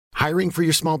Hiring for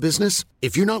your small business?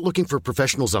 If you're not looking for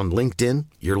professionals on LinkedIn,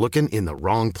 you're looking in the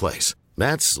wrong place.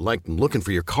 That's like looking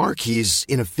for your car keys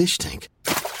in a fish tank.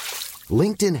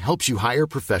 LinkedIn helps you hire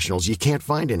professionals you can't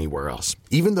find anywhere else,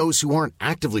 even those who aren't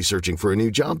actively searching for a new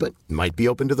job but might be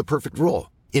open to the perfect role.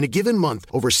 In a given month,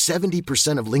 over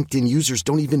 70% of LinkedIn users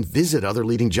don't even visit other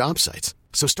leading job sites.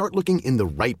 So start looking in the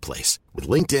right place. With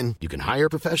LinkedIn, you can hire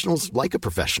professionals like a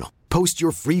professional. Post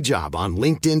your free job on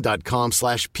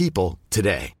linkedin.com/people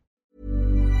today.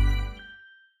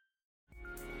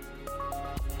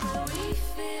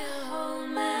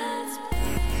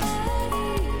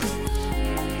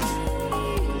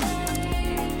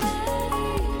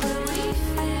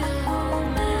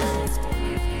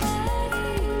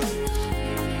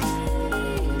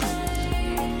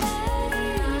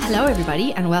 Hello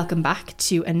everybody and welcome back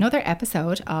to another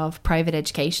episode of Private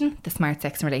Education, the Smart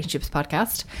Sex and Relationships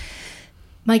podcast.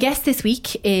 My guest this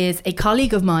week is a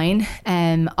colleague of mine.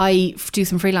 I do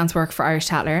some freelance work for Irish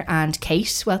Tatler, and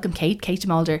Kate, welcome Kate. Kate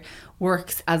Mulder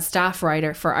works as staff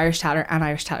writer for Irish Tatler and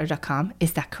irishtatler.com.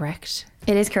 Is that correct?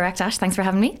 It is correct, Ash. Thanks for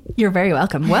having me. You're very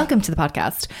welcome. Welcome to the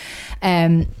podcast.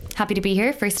 Happy to be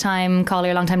here. First time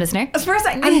caller, long time listener.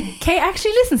 And Kate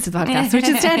actually listens to the podcast, which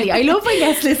is deadly. I love when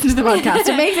guests listen to the podcast.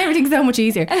 It makes everything so much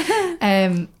easier.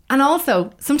 And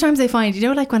also, sometimes I find, you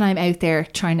know, like when I'm out there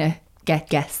trying to get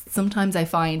guests, sometimes I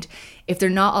find if they're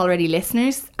not already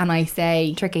listeners and I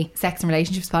say tricky sex and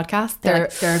relationships podcast,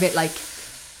 they're a bit like,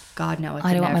 God, no,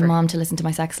 I don't want my mom to listen to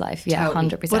my sex life. Yeah, totally.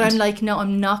 100%. But I'm like, no,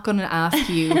 I'm not going to ask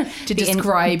you to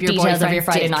describe your details boyfriend's of your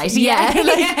Friday night. Yeah,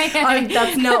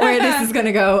 that's not where this is going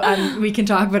to go, and we can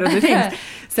talk about other things.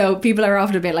 So people are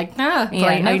often a bit like, nah. But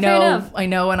I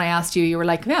know when I asked you, you were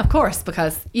like, yeah, of course,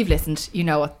 because you've listened. You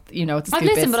know what the scoop I've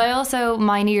listened, is. but I also,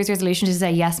 my New Year's resolution is to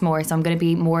say yes more. So I'm going to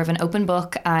be more of an open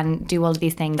book and do all of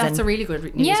these things. That's a really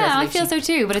good New Year's resolution. I feel so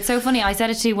too. But it's so funny. I said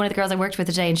it to one of the girls I worked with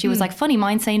today, and she was like, funny,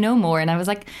 mine say no more. And I was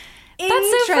like,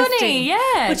 that's so funny,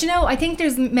 yeah. But I think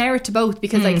there's merit to both,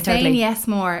 because like saying yes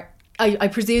more, I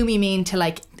presume you mean to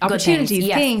like opportunities,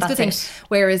 things, good things.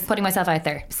 Whereas putting myself out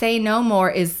there. Saying no more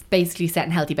is basically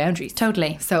setting healthy boundaries.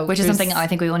 Totally. So which is something I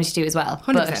think we want you to do as well.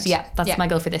 100%. But yeah, that's my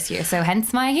goal for this year. So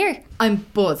hence my here. I'm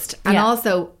buzzed. And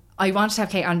also, I wanted to have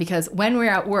Kate on because when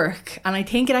we're at work, and I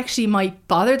think it actually might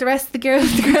bother the rest of the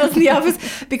girls in the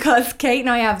office, because Kate and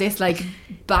I have this like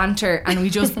banter, and we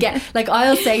just get like,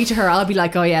 I'll say to her, I'll be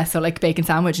like, oh yeah, so like bacon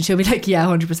sandwich, and she'll be like, yeah,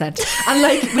 100%, and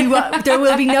like there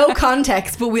will be no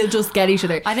context, but we'll just get each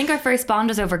other. I think our first bond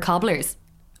was over cobblers.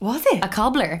 Was it? A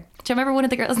cobbler. Do you remember one of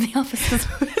the girls in the office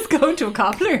was going to a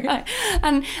cobbler?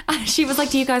 And she was like,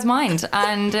 do you guys mind?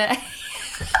 And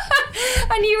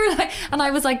and you were like, and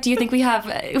I was like, do you think we have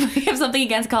something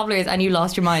against cobblers? And you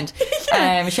lost your mind.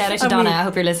 Shout out to Donna. I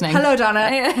hope you're listening. Hello,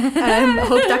 Donna.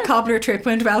 Hope that cobbler trip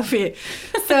went well for you.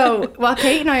 So what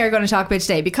Kate and I are going to talk about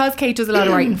today, because Kate does a lot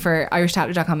of writing for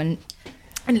irishtatler.com, and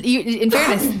you, in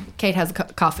fairness, Kate has a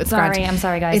cough. It's sorry, grand. I'm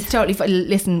sorry, guys. It's totally fine.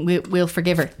 Listen, we'll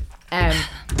forgive her.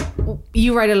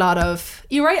 You write a lot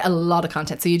of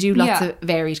content, so you do lots of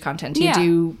varied content. You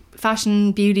do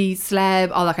fashion, beauty,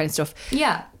 celeb, all that kind of stuff.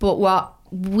 Yeah. But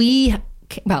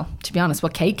to be honest,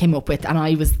 what Kate came up with, and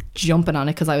I was jumping on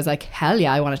it because I was like, hell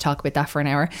yeah, I want to talk about that for an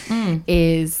hour,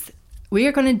 is we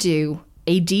are going to do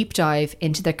a deep dive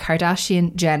into the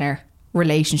Kardashian-Jenner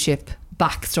relationship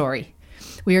backstory.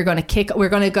 We're going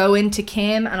to go into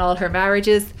Kim and all her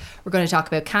marriages. We're going to talk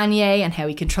about Kanye and how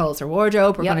he controls her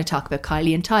wardrobe. We're going to talk about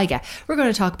Kylie and Tyga. We're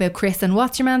going to talk about Chris and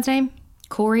what's your man's name?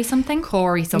 Corey something.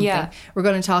 Yeah.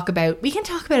 We can talk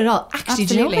about it all. Actually, Absolutely.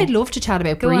 Do you know what I'd love to chat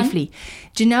about briefly?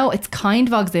 Do you know, it's kind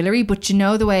of auxiliary, but do you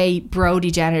know the way Brody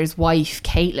Jenner's wife,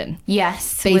 Caitlyn,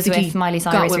 basically was with Miley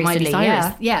Cyrus recently?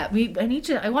 Yeah.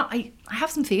 I have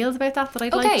some feels about that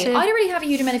I'd like to. I don't really have a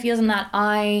huge amount of feels on that.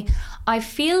 I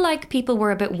feel like people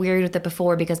were a bit weird with it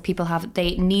before, because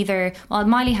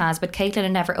Miley has, but Caitlyn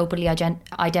had never openly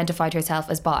identified herself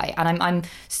as bi, and I'm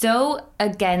so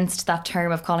against that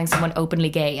term of calling someone openly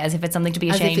gay as if it's something to be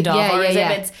ashamed of,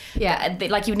 if it's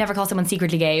like you would never call someone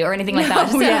secretly gay or anything like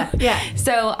that.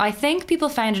 So I think people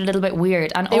found it a little bit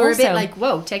weird, and they were a bit like,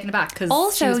 whoa, taken aback,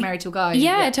 because she was married to a guy.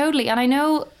 Yeah, totally. And I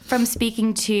know from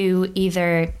speaking to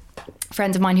either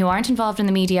friends of mine who aren't involved in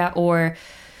the media, or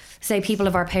say people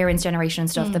of our parents' generation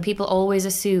and stuff, that people always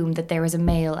assume that there is a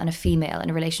male and a female in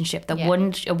a relationship, that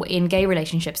one in gay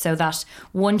relationships, so that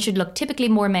one should look typically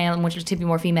more male and one should look typically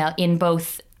more female in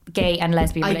both gay and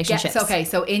lesbian relationships.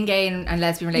 So in gay and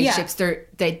lesbian relationships,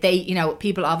 they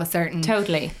people of a certain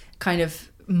totally kind of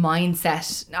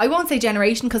mindset. I won't say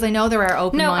generation, because I know there are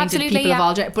open-minded people of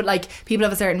all but like people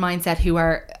of a certain mindset who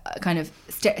are kind of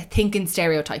thinking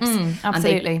stereotypes.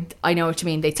 Absolutely. And I know what you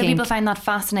mean. They think people find that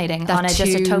fascinating on just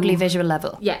a totally visual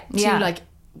level. Like,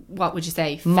 what would you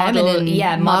say? Model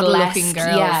looking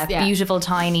girls. Beautiful,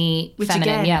 tiny, which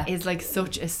feminine. Again is like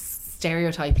such a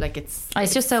stereotype. Like it's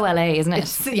just so LA, isn't it?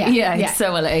 It's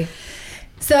so LA.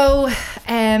 So,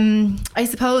 I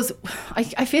suppose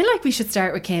I feel like we should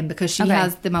start with Kim, because she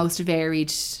has the most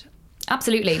varied.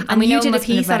 Absolutely. And you did a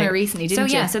piece on her recently,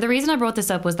 didn't you? So the reason I brought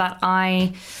this up was that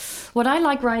what I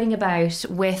like writing about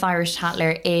with Irish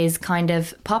Tatler is kind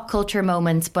of pop culture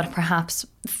moments, but perhaps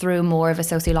through more of a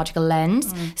sociological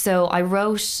lens. So I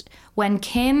wrote when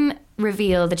Kim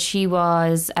revealed that she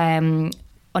was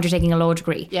undertaking a law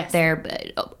degree. There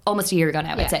almost a year ago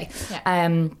now, I'd say.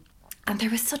 And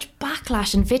there was such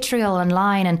backlash and vitriol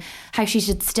online, and how she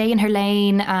should stay in her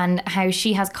lane, and how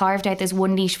she has carved out this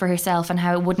one niche for herself, and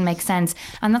how it wouldn't make sense.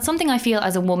 And that's something I feel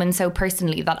as a woman so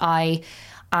personally, that I,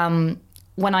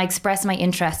 when I express my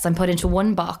interests, I'm put into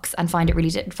one box and find it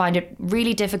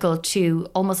really difficult to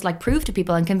almost like prove to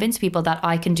people and convince people that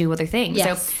I can do other things.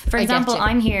 Yes, so, for example,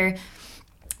 I'm here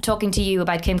talking to you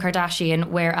about Kim Kardashian,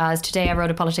 whereas today I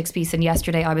wrote a politics piece, and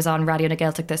yesterday I was on Radio na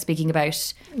Gaeltachta speaking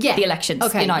about the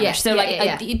elections in Irish. So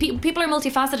people are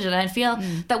multifaceted, and I feel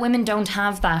that women don't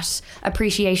have that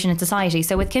appreciation in society.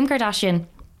 So with Kim Kardashian,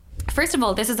 first of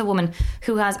all, this is a woman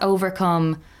who has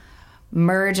overcome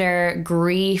murder,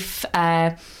 grief,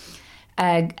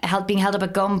 being held up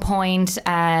at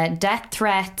gunpoint, death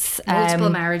threats,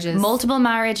 multiple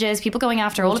marriages, people going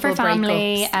after all of her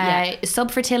family,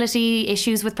 subfertility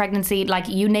issues with pregnancy, like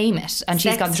you name it, and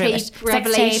she's gone through it.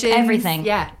 Sex tape, everything.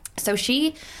 So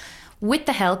she, with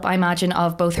the help, I imagine,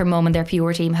 of both her mum and their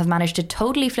PR team, have managed to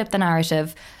totally flip the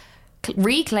narrative,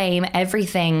 reclaim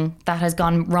everything that has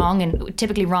gone wrong and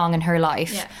typically wrong in her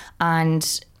life,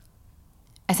 and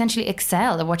essentially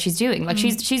excel at what she's doing. Like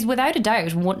she's without a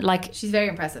doubt she's very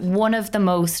impressive, one of the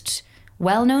most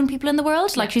well-known people in the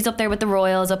world. Like she's up there with the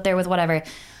royals, up there with whatever.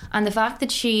 And the fact that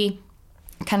she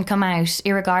can come out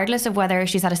irregardless of whether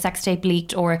she's had a sex tape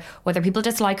leaked, or whether people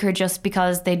dislike her just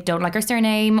because they don't like her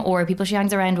surname, or people she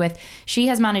hangs around with, she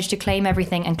has managed to claim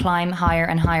everything and climb higher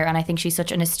and higher. And I think she's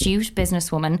such an astute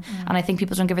businesswoman, and I think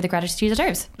people don't give her the credit she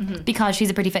deserves, because she's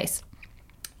a pretty face.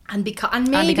 And because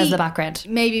of the background,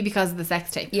 maybe because of the sex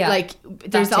tape. Like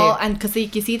there's and because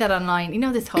you see that online, you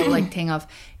know, this whole like thing of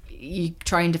you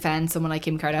try and defend someone like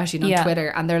Kim Kardashian on Twitter,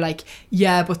 and they're like,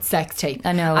 but sex tape.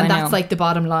 I know, and that's like the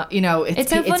bottom line. You know, it's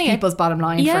so funny. It's people's bottom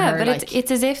line. For her, but like, it's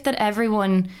as if that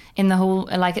everyone in the whole,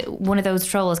 like one of those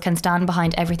trolls, can stand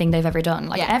behind everything they've ever done.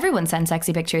 Like everyone sends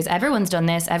sexy pictures. Everyone's done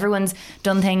this. Everyone's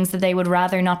done things that they would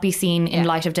rather not be seen in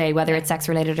light of day, whether it's sex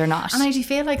related or not. And I do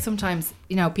feel like sometimes,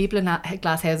 you know, people in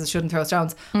glass houses shouldn't throw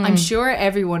stones. I'm sure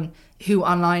everyone who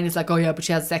online is like, but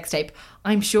she has a sex tape,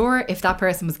 I'm sure if that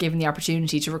person was given the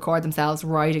opportunity to record themselves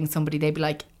riding somebody, they'd be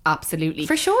like, absolutely,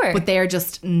 for sure. But they're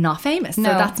just not famous, so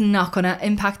that's not going to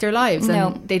impact their lives.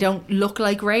 And they don't look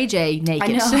like Ray J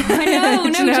naked. I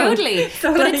know, totally.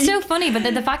 So but it's so funny. But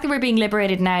the fact that we're being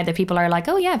liberated now, that people are like,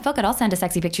 fuck it, I'll send a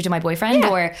sexy picture to my boyfriend,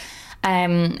 or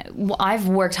I've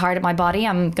worked hard at my body,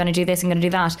 I'm going to do this, I'm going to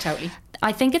do that. Totally.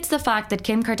 I think it's the fact that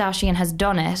Kim Kardashian has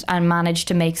done it and managed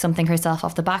to make something herself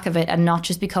off the back of it, and not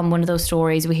just become one of those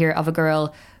stories we hear of a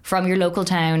girl from your local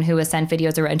town who has sent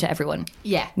videos around to everyone.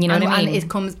 Yeah. You know what I mean? And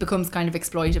it becomes kind of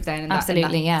exploitive then in that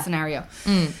scenario.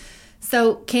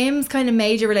 So Kim's kind of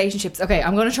major relationships. Okay,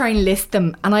 I'm going to try and list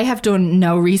them, and I have done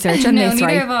no research on this,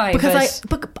 right? Have I, because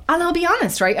and I'll be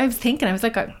honest, right? I was thinking, I was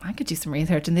like, I could do some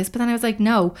research on this, but then I was like,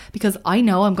 no, because I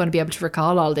know I'm going to be able to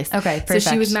recall all this. Okay, perfect. So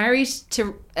she was married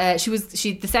to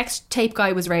the sex tape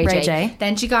guy was Ray J.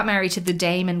 Then she got married to the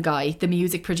Damon guy, the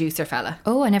music producer fella.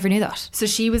 Oh, I never knew that. So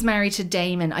she was married to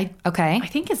Damon. I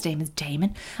think his name is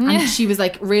Damon, Yeah. and she was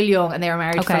like real young, and they were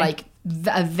married for like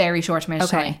a very short amount of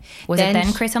time. Was it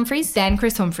then Chris Humphries? Then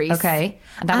Chris Humphries. Okay.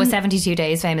 And that was 72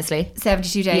 days, famously.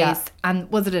 72 days. Yeah. And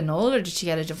was it annulled, or did she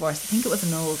get a divorce? I think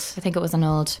it was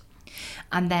annulled.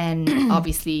 And then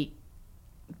obviously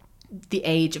the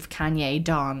age of Kanye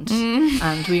dawned,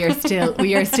 and we are still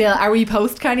are we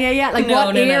post Kanye yet? Like,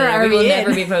 what era are we in? We will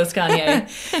never be post Kanye.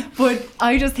 But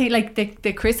I just think like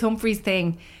the Chris Humphries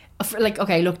thing, like,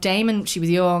 okay, look, Damon, she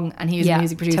was young and he was a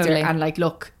music producer, totally. And like,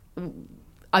 look,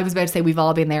 I was about to say we've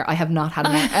all been there. I have not had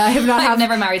I've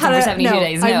never married someone for 72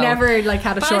 days. No. I've never like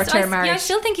had a short-term marriage. I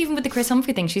still think even with the Chris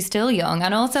Humphrey thing, she's still young.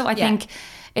 And also I think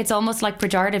it's almost like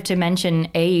pejorative to mention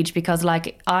age, because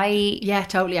like Yeah,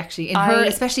 totally. Actually,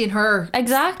 especially in her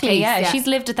exactly case, yeah, she's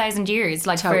lived 1,000 years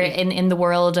like Totally. for in the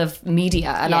world of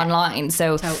media and online.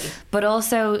 So Totally. but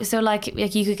also so like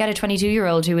you could get a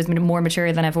 22-year-old who is more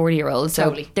mature than a 40-year-old. So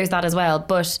Totally. there's that as well.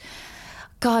 But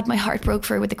God, my heart broke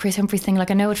for her with the Chris Humphries thing.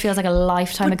 Like, I know it feels like a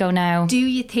lifetime ago now. Do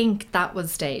you think that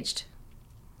was staged?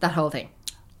 That whole thing?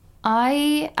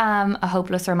 I am a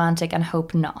hopeless romantic and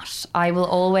hope not. I will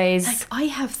always Like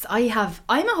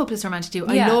I'm a hopeless romantic too.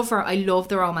 Yeah. I love her. I love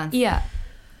the romance. yeah.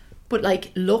 But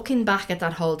like looking back at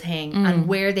that whole thing and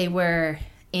where they were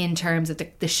in terms of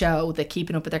the show, the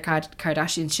Keeping Up with Their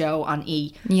Kardashian show on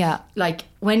E. Yeah. Like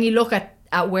when you look at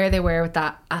where they were with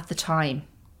that at the time,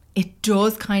 it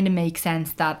does kind of make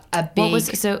sense that a big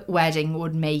wedding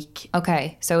would make.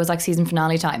 Okay, so it was like season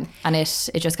finale time, and it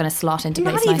just kind of slot into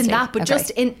place Not even nicely. that, but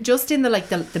Okay. just in the like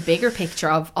the bigger picture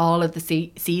of all of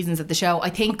the seasons of the show, I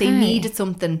think they needed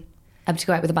something. To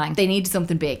go out with a bang. They needed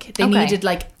something big. They Okay. needed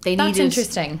That's needed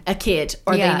interesting. a kid,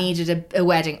 or Yeah. they needed a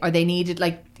wedding, or they needed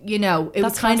like, you know, it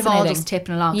was That's kind of all fascinating. just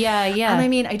tipping along. Yeah, yeah. And I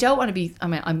mean, I don't want to be. I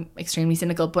mean, I'm extremely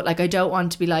cynical, but like, I don't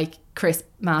want to be like Chris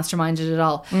masterminded it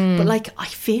all. But like, I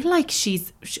feel like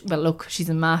she's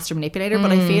a master manipulator,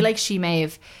 but I feel like she may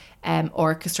have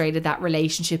orchestrated that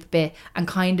relationship a bit and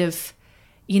kind of.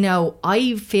 You know,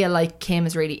 I feel like Kim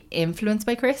is really influenced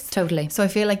by Chris. Totally. So I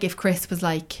feel like if Chris was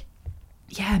like,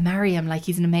 yeah, marry him, like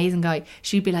he's an amazing guy,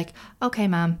 she'd be like, okay,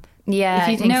 ma'am. Yeah, if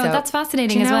you think no, so. that's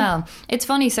fascinating Do you as know? well. It's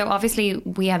funny. So obviously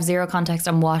we have zero context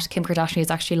on what Kim Kardashian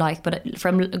is actually like, but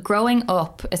from growing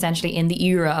up essentially in the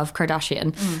era of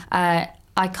Kardashian,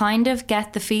 I kind of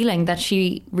get the feeling that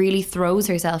she really throws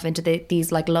herself into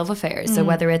these like love affairs. So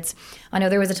whether it's, I know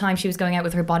there was a time she was going out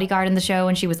with her bodyguard in the show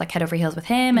and she was like head over heels with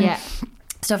him and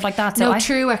stuff like that. So No,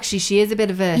 true, actually, she is a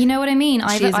bit of a... you know what I mean?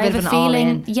 She is a bit of an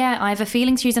all-in. Yeah, I have a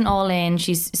feeling she's an all-in.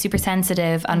 She's super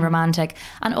sensitive and romantic.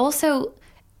 And also,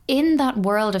 in that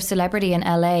world of celebrity in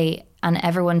LA and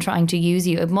everyone trying to use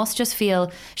you, it must just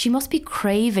feel... She must be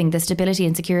craving the stability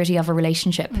and security of a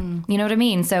relationship. You know what I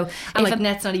mean? So... And like,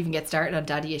 let's not even get started on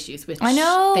daddy issues, which I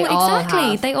know, they all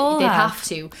exactly. have. They all They'd have. have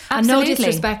to. Absolutely. And no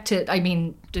disrespect to... I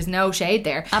mean, there's no shade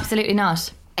there. Absolutely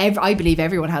not. I believe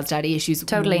everyone has daddy issues,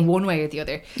 Totally. one way or the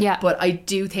other. Yeah. But I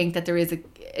do think that there is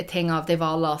a thing of they've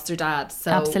all lost their dad.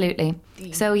 So Absolutely.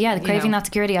 So yeah, the craving that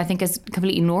security I think is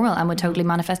completely normal and would totally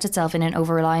manifest itself in an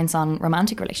over-reliance on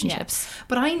romantic relationships. Yeah.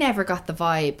 But I never got the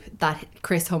vibe that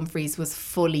Chris Humphries was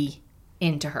fully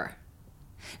into her.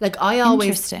 Like I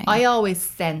always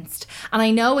sensed, and I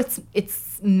know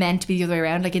it's meant to be the other way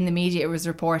around. Like in the media, it was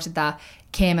reported that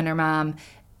Kim and her mom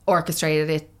orchestrated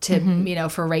it to you know,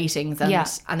 for ratings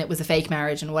and it was a fake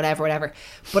marriage and whatever.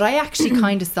 But I actually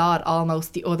kind of saw it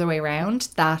almost the other way around,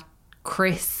 that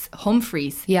Chris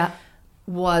Humphries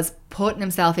was putting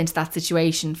himself into that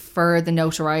situation for the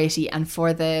notoriety and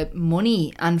for the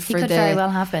money and for He could very well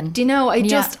have been. Do you know? I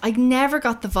never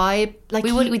got the vibe. Like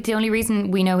the only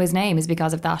reason we know his name is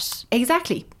because of that.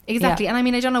 Exactly. Yeah. And I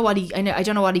mean, I don't know what he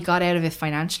got out of it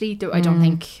financially. I don't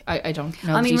think. I don't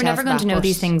know. I mean, we're the never details going of to that, know but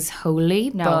these things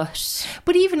wholly, No.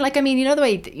 but even like, I mean, you know the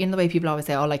way people always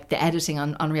say, oh, like the editing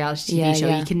on reality TV show,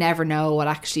 you can never know what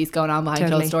actually is going on behind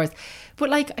closed doors. But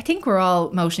like, I think we're all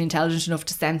emotionally intelligent enough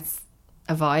to sense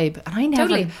a vibe, and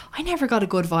I never got a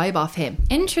good vibe off him.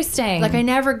 interesting. Like I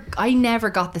never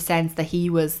got the sense that he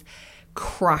was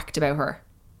cracked about her.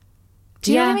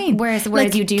 Do you know what I mean? Whereas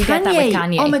you do get that with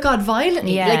Kanye. Oh my God,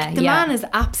 violently. Yeah, like the man is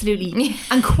absolutely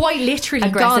and quite literally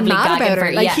gone aggressively mad gagging about her.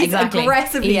 for- Like yeah, he's exactly.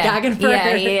 aggressively gagging for her.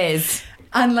 Yeah, he is.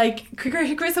 And like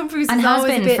Chris Humphries And is has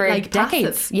always been a bit for like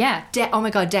decades. passive. Yeah. Oh my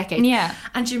God, decades. Yeah.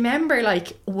 And do you remember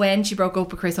like when she broke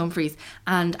up with Chris Humphries,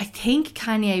 and I think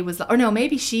Kanye was, or no,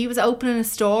 maybe she was opening a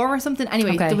store or something.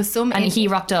 Anyway, Okay. there was some, And he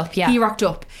rocked up, yeah. He rocked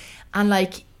up, and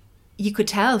like you could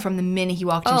tell from the minute he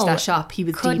walked into that shop, he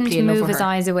was deeply in love move with his her.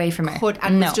 eyes away from her.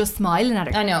 And No. was just smiling at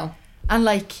her. I know. And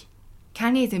like,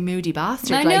 Kanye's a moody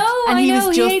bastard. I like, know, and I he know,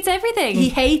 was he just, hates everything. He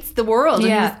hates the world. Yeah.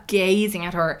 And he was gazing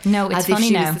at her. No, it's as funny if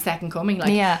she now. was the second coming.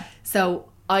 Like, Yeah. So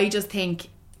I just think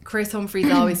Chris Humphries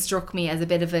always struck me as a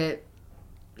bit of a,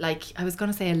 like, I was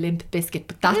going to say a limp biscuit,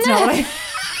 but that's not what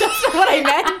that's not what I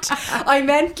meant. I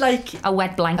meant like A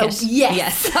wet blanket.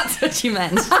 yes. That's what you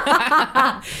meant.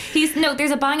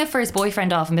 There's a bang of first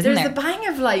boyfriend off him, isn't there's there? a bang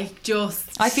of like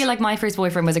just. I feel like my first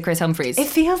boyfriend was a Chris Humphries. It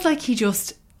feels like he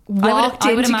just walked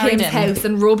I would've into married Kim's him. house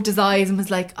and rubbed his eyes and was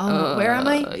like, "Oh, where am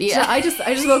I? yeah. I just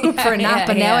woke up for a nap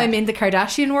and now yeah. I'm in the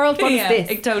Kardashian world. What is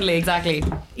this? Totally, exactly.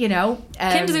 You know,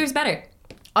 Kim deserves better.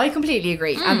 I completely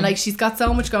agree, and like she's got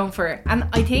so much going for her, and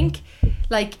I think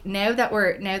like now that we're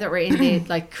in the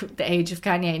like the age of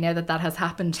Kanye, now that has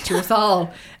happened to us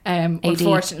all,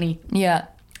 unfortunately. Yeah.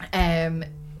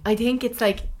 I think it's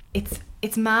like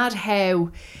it's mad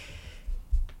how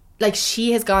like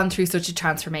she has gone through such a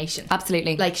transformation.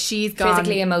 Absolutely. Like she's gone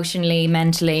physically, emotionally,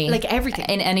 mentally, like everything,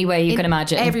 in any way you can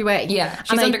imagine. Every way. Yeah.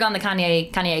 She's undergone the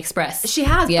Kanye Express. She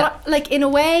has. Yeah. But like in a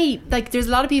way, like there's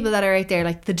a lot of people that are out there,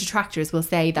 like the detractors will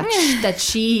say that that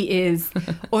she is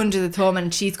under the thumb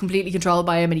and she's completely controlled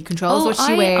by him and he controls what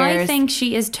she wears. I think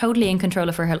she is totally in control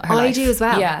of her life. I do as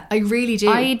well. Yeah. I really do.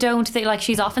 I don't think, like,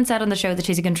 she's often said on the show that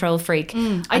she's a control freak.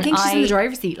 I think she's in the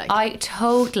driver's seat. Like I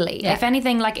totally. Yeah. If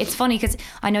anything, like, it's funny because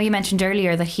I know you mentioned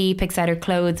earlier that he picks out her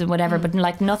clothes and whatever, but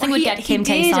like nothing would get Kim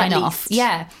K sign off.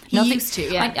 Yeah, nothing used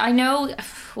to. Yeah, I know.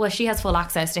 Well, she has full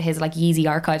access to his like Yeezy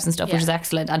archives and stuff, which is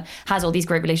excellent, and has all these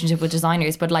great relationships with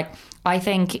designers. But like, I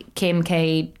think Kim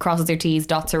K crosses her T's,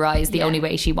 dots her I's the only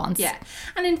way she wants. Yeah,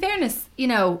 and in fairness, you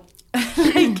know,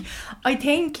 like I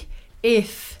think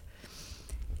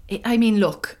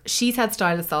look, she's had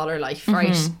stylists all her life,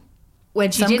 right?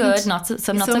 When she some didn't, good,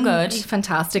 some not so good,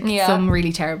 fantastic, yeah. Some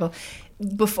really terrible.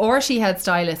 Before she had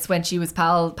stylists, when she was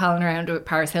palling around with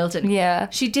Paris Hilton,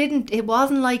 she didn't. It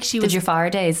wasn't like she was. Did you fire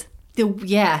days?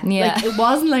 Yeah. Like, it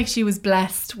wasn't like she was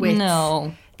blessed with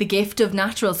the gift of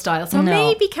natural style. So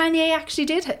maybe Kanye actually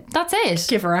did. That's it.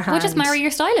 Give her a hand. We'll just marry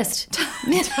your stylist.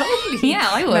 Totally. Yeah,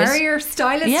 I would. Marry your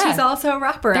stylist who's also a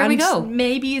rapper. There we go.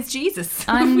 Maybe is Jesus.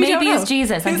 And maybe is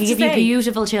Jesus. And Who's he to give you say?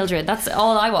 beautiful children. That's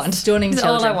all I want. Stunning That's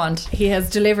children. all I want. He has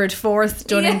delivered 4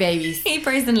 stunning babies. He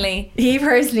personally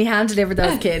hand delivered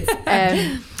those kids.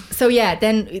 So yeah,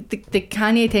 then the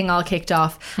Kanye thing all kicked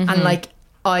off, and like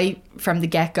I from the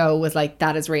get-go was like,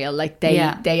 that is real. Like they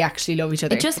actually love each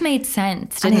other. It just made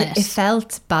sense, didn't it? It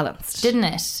felt balanced, didn't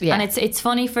it? Yeah. And it's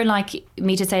funny for like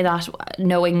me to say that,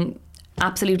 knowing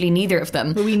absolutely neither of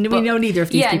them. We know neither of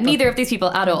these people. Yeah, neither of these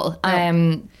people at all.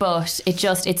 No. But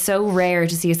it's so rare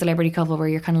to see a celebrity couple where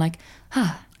you're kind of like,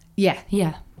 yeah,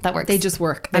 that works. They just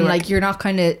work. They and work. like you're not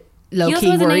kind of low key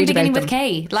he also worried a name about them. with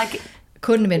K. Like,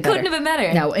 couldn't have been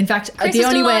better. No, in fact, Chris the is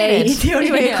only way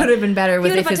delighted. it could have been better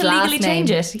was if his last name.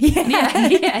 Change it.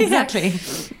 Yeah, exactly.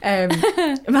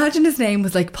 Imagine his name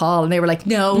was like Paul, and they were like,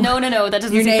 no, that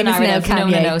doesn't your suit name the is now narrative.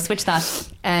 Kanye. No, switch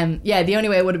that. Yeah, the only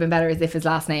way it would have been better is if his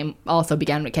last name also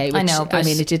began with K. Which, I know, but I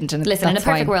mean, it didn't. And listen, in a that's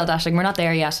perfect fine. world, Aisling, we're not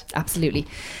there yet. Absolutely.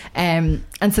 And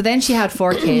so then she had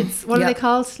 4 kids. What are they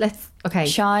called?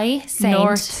 Shy,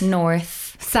 Saint,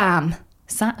 North, Sam.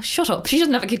 Shut up. She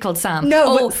doesn't have a kid called Sam.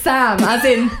 No, but Sam, as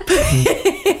in.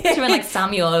 She went like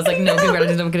Samuel. I was like, no, people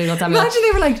doesn't have a kid called Samuel. Imagine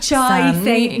they were like Chai, Sam,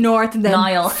 Saint, North, and then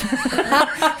Niall.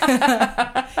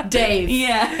 Dave.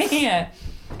 Yeah.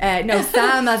 No,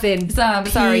 Sam as in Sam.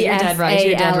 Sorry, you're dead right.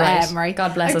 You're dead P-S-A-L-M, right.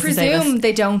 God bless I us and save us. presume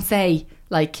they don't say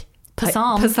like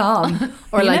Passam.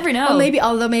 Or You like, never know. Well,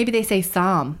 although maybe they say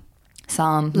Sam.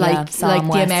 Sam, Like Sam the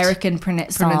West. American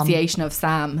pronunciation of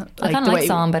Sam. I kind of like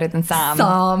Sam better than Sam.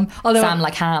 Although Sam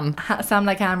like ham. Sam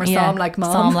like ham or Sam like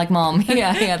mom. Sam like mom.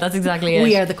 Yeah, that's exactly it.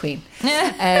 We are the queen.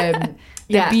 They're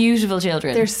beautiful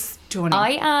children. They're stunning.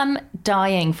 I am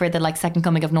dying for the like second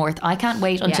coming of North. I can't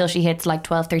wait until she hits like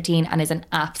 12, 13 and is an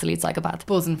absolute psychopath.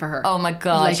 Buzzing for her. Oh my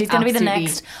God. Like, she's going to be the absolutely.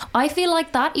 next. I feel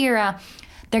like that era,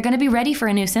 they're going to be ready for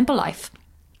a new Simple Life.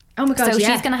 Oh my God, so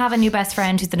yeah. she's going to have a new best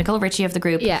friend who's the Nicole Richie of the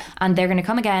group. Yeah. And they're going to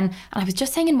come again. And I was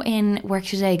just saying in work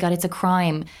today, God, it's a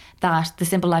crime that The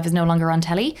Simple Life is no longer on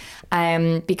telly,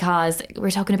 because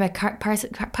we're talking about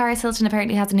Paris Hilton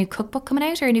apparently has a new cookbook coming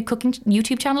out, or a new cooking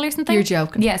YouTube channel or something. You're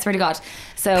joking. Yeah, swear to God.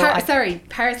 So Paris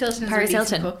Hilton Paris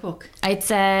Hilton cookbook. It's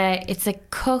a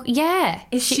cook. Yeah,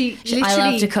 Is she I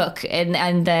love to literally- cook,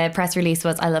 and the press release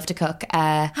was I love to cook.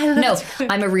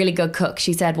 I'm a really good cook,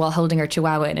 she said while holding her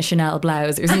chihuahua in a Chanel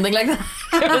blouse or something like that.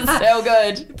 It was so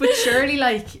good. But surely,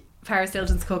 like, Paris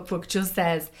Hilton's cookbook just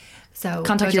says, so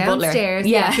Contact go your butler. downstairs,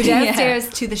 Yeah. go downstairs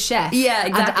to the chef, Yeah,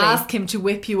 exactly. and ask him to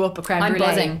whip you up a creme I'm brulee.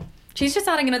 buzzing. She's just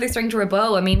adding another string to her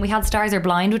bow. I mean, we had Stars Are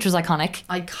Blind, which was iconic.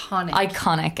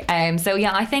 Iconic. So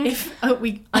yeah, I think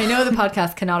I know the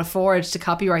podcast cannot afford to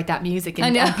copyright that music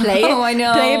and play it. Oh, I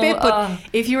know. Play a bit, but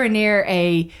if you were near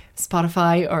a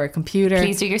Spotify or a computer,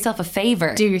 please do yourself a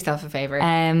favour. do yourself a favour.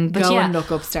 But go yeah. and look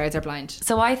up Stars Are Blind.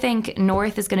 So I think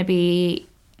North is going to be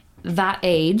that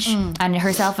age, and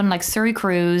herself and like Surrey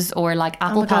Cruise or like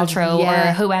Apple my God, Paltrow yeah.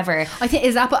 or whoever. I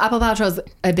think Apple Paltrow's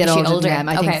a bit Is she older older? than them.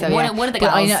 I think so. Yeah. One of the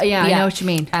But girls. I know what you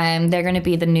mean. They're going to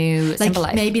be the new Like Simple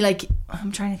Life. maybe like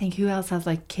I'm trying to think who else has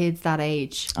like kids that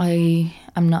age. I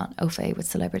am not au fait with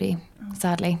celebrity,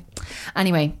 sadly.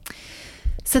 Anyway,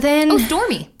 so then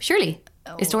Stormy, surely.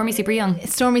 Is Stormy super young?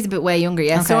 Stormy's a bit way younger.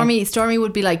 Yeah, Okay. Stormy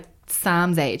would be like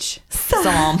Sam's age.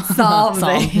 Sam's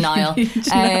age. Niall.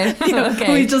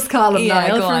 Okay. We just call him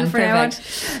Niall go on, for now on.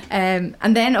 perfect.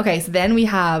 And then, okay, so then we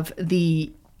have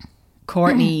the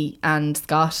Courtney and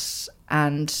Scott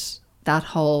and that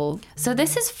whole... So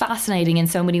this is fascinating in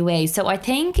so many ways. So I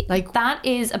think Like- that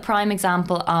is a prime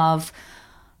example of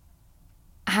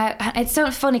how it's so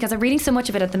funny because I'm reading so much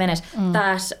of it at the minute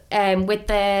that with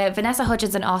the Vanessa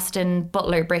Hudgens and Austin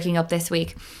Butler breaking up this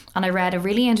week, and I read a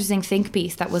really interesting think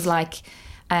piece that was like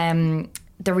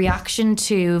the reaction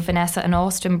to Vanessa and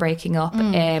Austin breaking up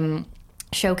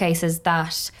showcases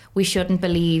that we shouldn't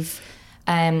believe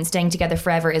staying together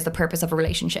forever is the purpose of a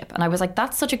relationship. And I was like,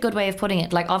 that's such a good way of putting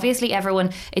it. Like, obviously everyone,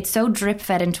 it's so drip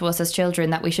fed into us as children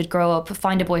that we should grow up,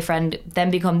 find a boyfriend, then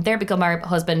become our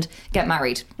husband, get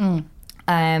married.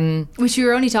 Which we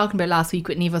were only talking about last week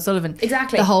with Neve O'Sullivan.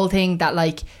 Exactly. The whole thing that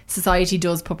like society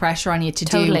does put pressure on you to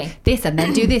Totally. do this and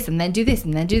then do this and then do this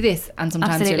and then do this. And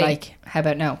sometimes Absolutely. you're like, how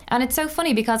about no? And it's so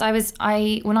funny because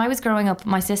when I was growing up,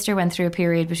 my sister went through a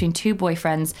period between two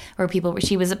boyfriends where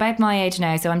she was about my age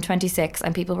now, so I'm 26,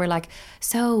 and people were like,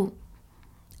 so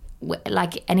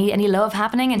like any love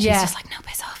happening? And she's Yeah. just like, no,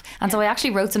 piss off. And so I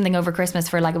actually wrote something over Christmas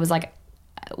for like, it was like,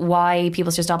 why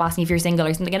people should stop asking if you're single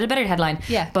or something. Get a better headline.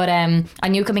 Yeah. But I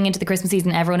knew coming into the Christmas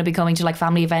season, everyone would be coming to like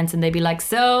family events and they'd be like,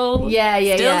 so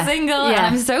still single. Yeah.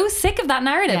 And I'm so sick of that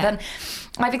narrative. Yeah. And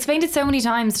I've explained it so many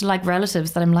times to like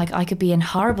relatives that I'm like, I could be in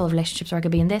horrible relationships or I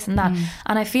could be in this and that.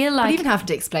 And I feel like But even having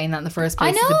to explain that in the first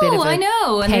I place is a bit of know, a I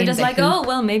know. And they're pain just in the like, hoop. oh,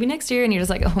 well, maybe next year. And you're just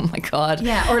like, oh my God.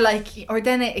 Yeah, or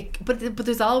then but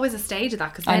there's always a stage of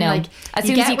that because I then know. like As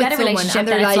soon as you with get a someone relationship, and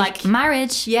they're then it's like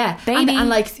marriage, yeah, baby, and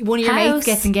like one of your house. mates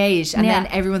gets engaged and Yeah.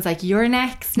 then everyone's like, you're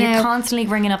next You're now. constantly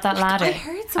bringing up that ladder. I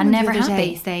heard and someone never the other day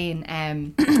happy. saying,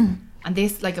 and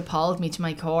this like appalled me to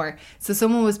my core. So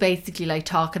someone was basically like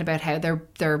talking about how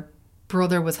their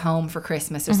brother was home for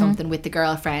Christmas or something with the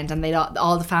girlfriend, and they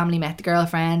all the family met the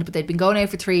girlfriend, but they'd been going out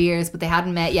for 3 years, but they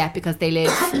hadn't met yet because they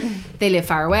live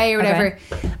far away or whatever.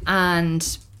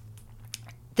 And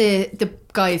the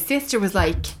guy's sister was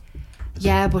like,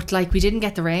 yeah, but like we didn't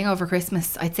get the ring over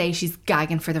Christmas. I'd say she's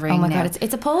gagging for the ring. Oh my now. God,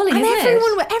 it's appalling, And isn't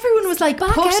everyone was like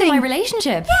Back out of putting my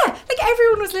relationship. Yeah, like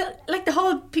everyone was like the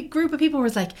whole group of people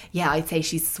was like, yeah, I'd say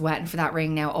she's sweating for that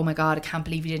ring now. Oh my God, I can't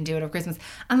believe you didn't do it over Christmas.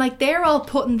 And like they're all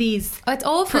putting these, Oh, it's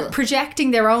awful.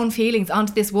 projecting their own feelings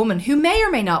onto this woman who may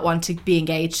or may not want to be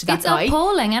engaged to that It's guy.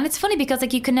 appalling, and it's funny because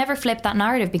like you can never flip that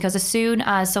narrative, because as soon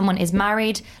as someone is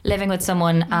married, living with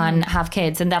someone and have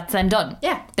kids, and that's them done.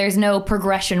 Yeah. There's no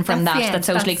progression from That's the that end. that's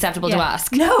socially That's- acceptable yeah. to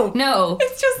ask. No.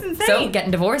 It's just insane. So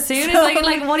getting divorced soon is So-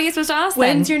 like what are you supposed to ask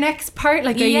When's then? your next part?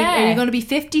 Like, are Yeah. you going to be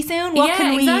 50 soon? What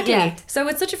can we? exactly. Yeah. So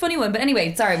it's such a funny one. But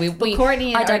anyway, sorry, we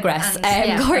Courtney I and- digress. and-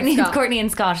 yeah, Courtney, and Scott. Courtney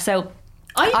and Scott. So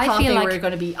I thought feel they like were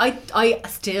going to be. I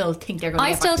still think they're going to.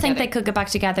 I still think they could get back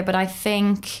together, but I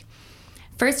think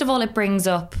first of all it brings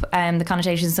up the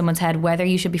connotation in someone's head whether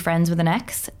you should be friends with an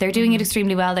ex. They're doing it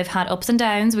extremely well. They've had ups and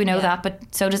downs, we know Yeah. that,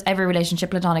 but so does every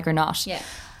relationship, platonic or not. Yeah.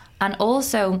 And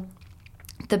also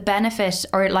the benefit,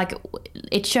 or like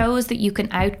it shows that you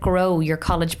can outgrow your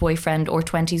college boyfriend or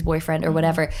 20s boyfriend or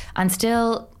whatever and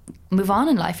still move on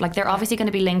in life. Like they're obviously going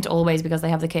to be linked always because they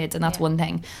have the kids, and that's one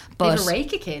thing. They But have a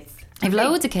rake of kids. I've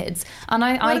loads of kids, and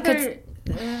I could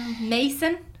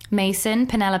Mason,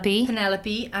 Penelope.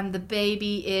 Penelope, and the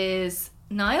baby is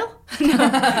Niall. No,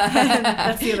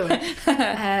 that's the other one.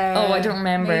 Oh, I don't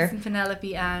remember. Mason,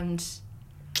 Penelope, and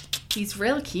he's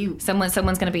real cute. Someone's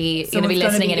going to be Someone's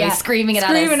listening gonna be, and yeah, screaming it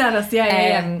screaming at us. at us,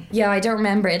 yeah. Yeah, I don't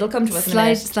remember. It'll come to us in a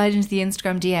minute. Slide into the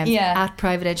Instagram DM at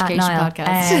Private At Education Niall.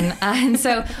 Podcast. And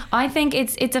so I think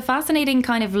it's a fascinating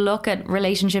kind of look at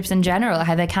relationships in general,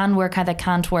 how they can work, how they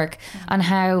can't work, and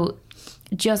how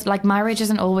just like marriage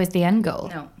isn't always the end goal.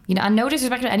 No. You know, and no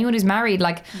disrespect to anyone who's married.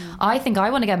 Like I think I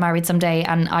want to get married someday,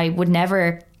 and I would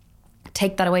never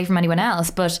take that away from anyone else.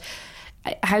 But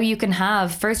how you can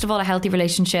have, first of all, a healthy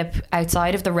relationship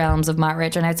outside of the realms of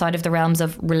marriage and outside of the realms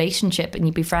of relationship, and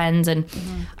you'd be friends, and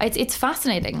it's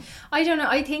fascinating. I don't know.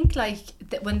 I think like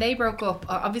when they broke up,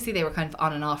 obviously they were kind of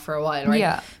on and off for a while, right?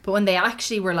 Yeah. But when they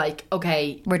actually were like,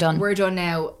 okay, We're done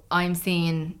now. I'm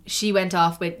seeing she went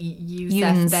off with Youssef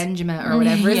Younes. Benjamin or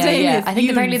whatever his name is. I think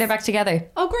apparently Younes. they're back together.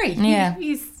 Oh, great. Yeah.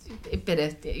 He's a bit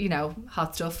of,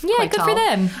 hot stuff. Yeah, quite good for tall.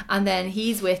 them. And then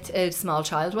he's with a small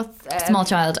child. What's Small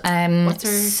child. what's her-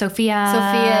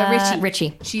 Sophia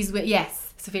Richie. She's with,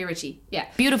 yes, Sophia Richie. Yeah.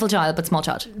 Beautiful child, but small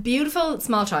child. Beautiful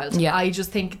small child. Yeah. I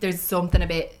just think there's something a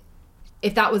bit,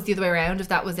 if that was the other way around, if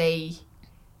that was a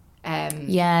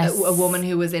Yes. a woman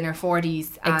who was in her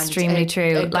 40s. Extremely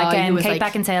true. Like Kate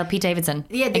Beckinsale, Pete Davidson.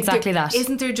 Yeah, exactly that.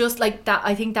 Isn't there just like that?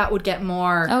 I think that would get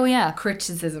more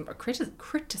criticism.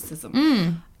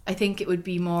 I think it would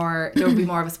be more, there would be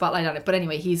more of a spotlight on it. But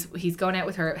anyway, he's going out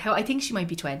with her. I think she might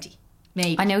be 20.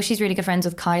 Maybe. I know she's really good friends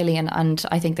with Kylie, and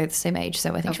I think they're the same age,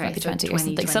 so I think she might be 20 or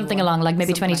something. 21, something along, like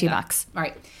maybe 22 like max.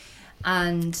 Right.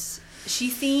 And she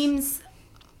seems,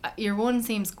 your one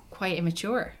seems quite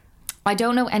immature. I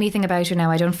don't know anything about her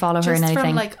now. I don't follow her in Just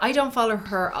anything. from I don't follow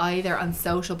her either on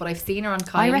social, but I've seen her on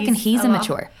Kylie's. I reckon he's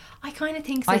immature. I kind of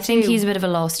think so I think too. he's a bit of a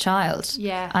lost child.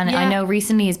 Yeah. And I know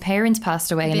recently his parents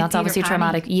passed away, and that's Peter obviously Pan.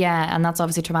 traumatic. Yeah, and that's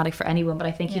obviously traumatic for anyone, but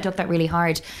I think he took that really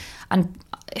hard. And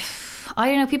I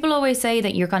don't know, people always say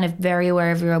that you're kind of very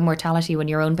aware of your own mortality when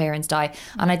your own parents die.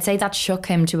 And I'd say that shook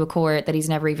him to a core that he's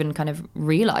never even kind of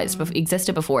realised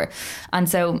existed before. And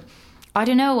so, I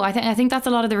don't know, I think that's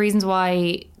a lot of the reasons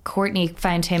why Courtney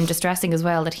found him distressing as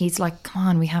well, that he's like, come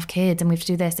on, we have kids and we have to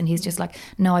do this, and he's just like,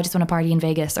 no, I just want to party in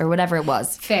Vegas or whatever it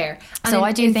was. Fair. So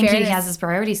I do think he has his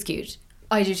priorities skewed.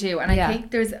 I do too, and I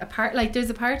think there's a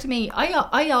part to me.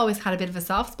 I always had a bit of a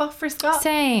soft spot for Scott.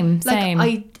 Same.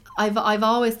 I've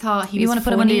always thought he was. You want to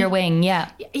put him under your wing,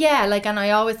 yeah. Yeah, and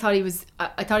I always thought he was.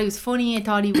 I thought he was funny. I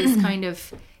thought he was kind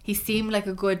of. He seemed like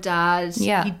a good dad.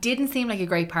 Yeah. He didn't seem like a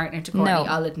great partner to Courtney,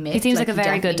 I'll admit. He seems like a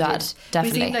very good dad,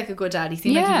 definitely. He seemed like a good dad. He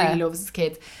seemed like he really loves his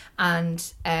kids.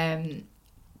 And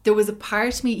there was a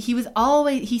part of me, he was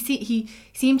always, he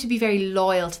seemed to be very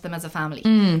loyal to them as a family.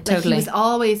 Totally. He was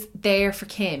always there for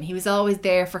Kim. He was always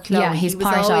there for Chloe. Yeah, he's he was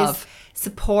part always of.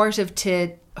 supportive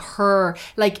to her.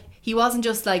 He wasn't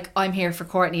just like, I'm here for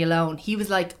Courtney alone. He was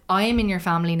like, I am in your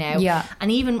family now. Yeah. And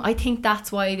even, I think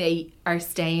that's why they are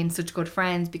staying such good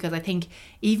friends, because I think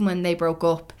even when they broke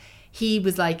up, he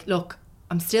was like, look,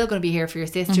 I'm still going to be here for your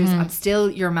sisters. I'm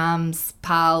still your mom's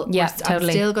pal. Yeah,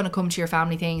 totally. I'm still going to come to your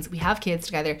family things. We have kids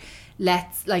together.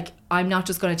 I'm not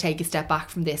just going to take a step back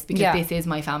from this, because this is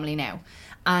my family now.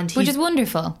 And which is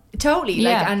wonderful. Totally.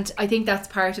 Yeah. And I think that's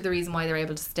part of the reason why they're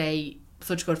able to stay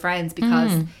such good friends,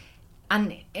 because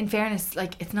and in fairness,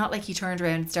 it's not like he turned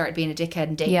around and started being a dickhead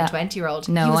and dating a 20-year-old.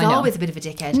 No, he was I know. always a bit of a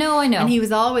dickhead. No, I know. And he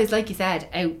was always, like you said,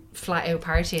 flat out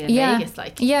partying in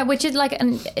Vegas. Yeah, which is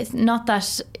and it's not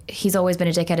that he's always been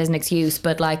a dickhead as an excuse,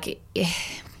 but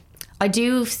I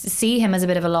do see him as a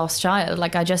bit of a lost child.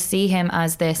 I just see him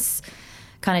as this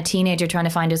kind of teenager trying to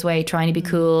find his way, trying to be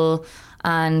cool,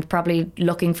 and probably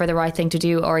looking for the right thing to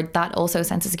do, or that also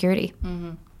sense of security.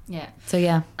 Yeah. So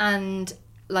yeah. And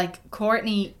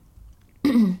Courtney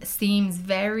seems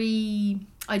very,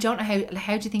 I don't know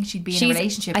how do you think she'd be in a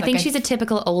relationship? I think she's a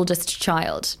typical oldest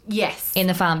child. Yes. In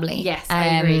the family. Yes, I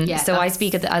agree. Yeah, so I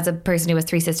speak as a person who has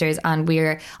 3 sisters, and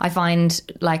I find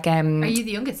are you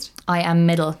the youngest? I am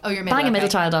middle. Oh, you're middle. Bang a middle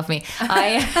child off me.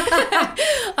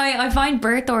 I find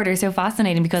birth order so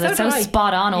fascinating, because it's so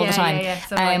spot on all the time.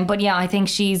 So but yeah, I think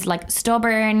she's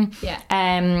stubborn.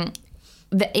 Yeah.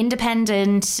 The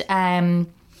independent.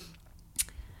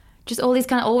 Just all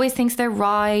these always thinks they're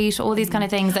right, all these kind of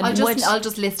things. And I'll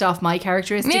just list off my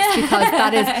characteristics, because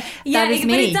that is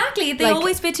me. But exactly, they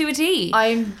always fit to a T.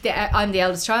 I'm the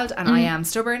eldest child, and I am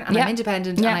stubborn, and I'm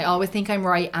independent, and I always think I'm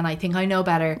right, and I think I know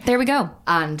better. There we go.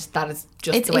 And that is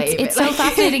just the way it's so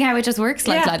fascinating how it just works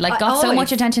like that. Got so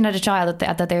much attention at a child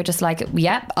that they're just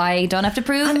I don't have to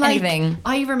prove anything.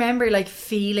 I remember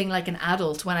feeling like an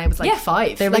adult when I was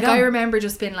 5. There we go. I remember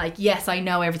just being yes, I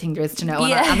know everything there is to know,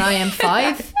 and I am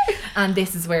 5, and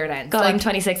this is where it ends. God, I'm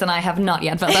 26 and I have not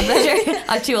yet felt that pleasure.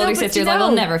 I have 2 older sisters. I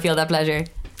will never feel that pleasure.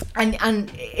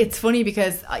 And it's funny,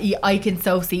 because I can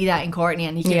so see that in Courtney,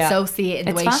 and you can so see it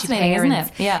in the way she parents. Isn't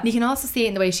it? Yeah. And you can also see it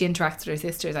in the way she interacts with her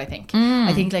sisters, I think.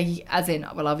 I think as in,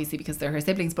 well, obviously because they're her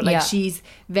siblings, but she's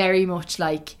very much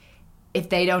if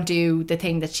they don't do the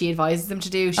thing that she advises them to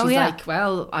do, she's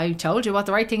well, I told you what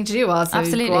the right thing to do was, so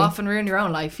go off and ruin your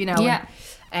own life, Yeah.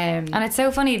 And it's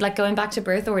so funny, going back to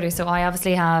birth order. So I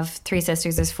obviously have 3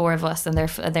 sisters. There's 4 of us, and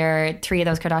there are 3 of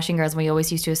those Kardashian girls. And we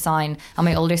always used to assign. And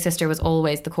my older sister was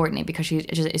always the Courtney, because she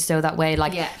is so that way.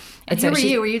 And who were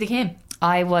you? Were you the Kim?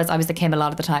 I was the Kim a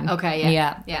lot of the time. Okay,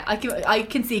 yeah. I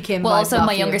can see Kim. Well, also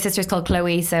my younger sister's called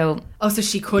Chloe, so so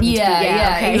she couldn't.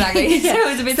 Yeah, okay. Exactly. So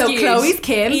it was a bit so skewed. Chloe's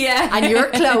Kim, and you're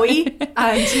Chloe,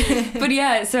 and but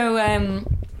yeah,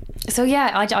 so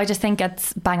yeah, I just think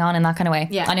it's bang on in that kind of way.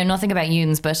 Yeah. I know nothing about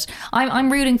Yoons, but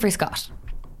I'm rooting for Scott.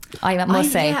 I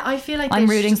must say. Yeah, I feel like I'm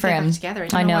rooting for him. Together.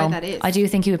 I know why that is. I do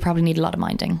think he would probably need a lot of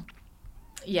minding.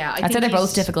 Yeah, I'd say they're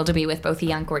both difficult to be with, both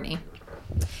he and Courtney.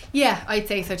 Yeah, I'd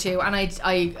say so too, and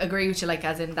I agree with you.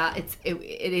 As in that,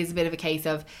 it is a bit of a case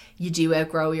of you do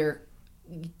outgrow your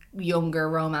younger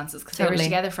romances because they were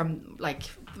together from like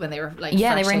when they were like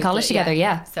they were in college together.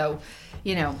 Yeah. So,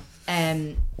 you know,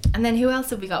 and then who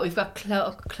else have we got? We've got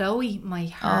Chloe. My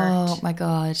heart. Oh my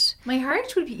God. My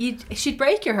heart would be. She'd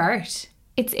break your heart.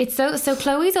 It's so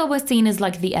Chloe's always seen as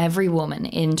like the every woman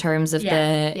in terms of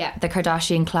the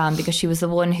Kardashian clan, because she was the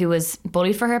one who was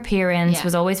bullied for her appearance,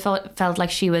 was always felt like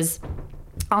she was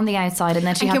on the outside, and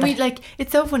then she had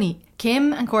it's so funny.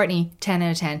 Kim and Kourtney, 10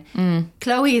 out of 10.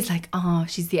 Chloe is like,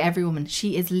 she's the every woman.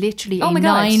 She is literally a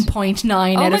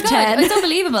 9.9 out of 10. It's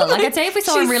unbelievable. Like, I'd say if we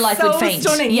saw her in real life, we'd faint.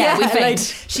 Stunning. Yeah, we'd faint.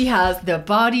 Like, she has the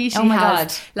body. She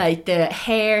has like the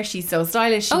hair. She's so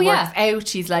stylish. She works out.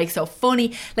 She's like so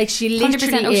funny. Like, she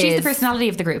literally 100%. is. She's the personality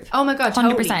of the group. Oh my God,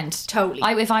 100%.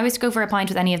 Totally. If I was to go for a pint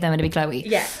with any of them, it'd be Chloe.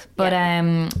 Yeah. But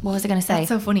what was I going to say? That's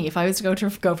so funny. If I was to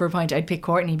go for a pint, I'd pick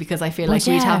Kourtney because I feel like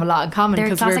we'd have a lot in common.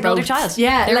 They're a classic older child.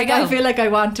 Yeah, like I feel like I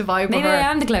want to vibe with her. Maybe I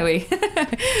am the Chloe.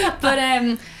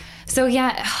 But so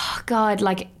yeah, oh God,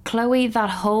 like Chloe, that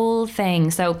whole thing.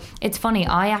 So it's funny,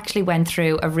 I actually went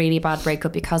through a really bad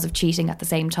breakup because of cheating at the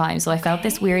same time. So I felt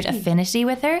this weird affinity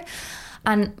with her.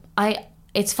 And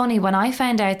it's funny, when I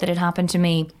found out that it happened to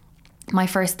me, my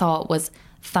first thought was,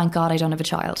 thank God I don't have a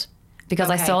child. Because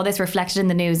I saw this reflected in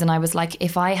the news, and I was like,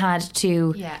 if I had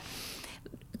to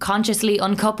consciously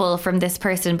uncouple from this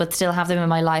person but still have them in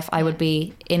my life, I would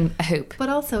be in a hoop. But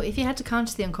also, if you had to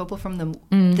consciously uncouple from them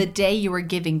the day you were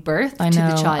giving birth to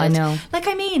the child, I know. Like,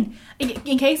 I mean,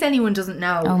 in case anyone doesn't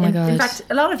know, oh my God. In fact,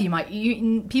 a lot of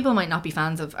people might not be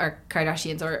fans of our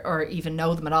Kardashians or even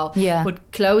know them at all. Yeah.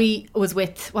 But Chloe was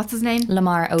with, what's his name?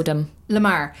 Lamar Odom.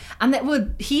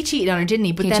 And he cheated on her, didn't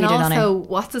he? But then also,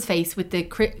 what's his face with the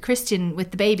Christian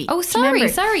with the baby? Oh, sorry,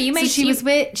 you made. So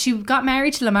she got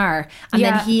married to Lamar, and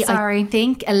then he, I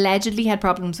think, allegedly had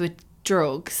problems with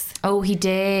drugs. Oh, he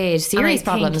did. Serious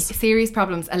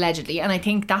problems, allegedly. And I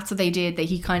think that's what they did. That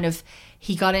he got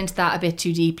into that a bit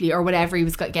too deeply, or whatever he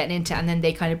was getting into, and then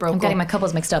they kind of broke up. I'm getting my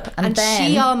couples mixed up. And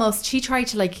then she tried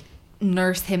to like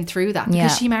nurse him through that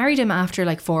because she married him after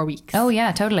like 4 weeks. Oh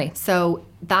yeah, totally. So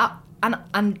that.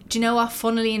 And do you know what?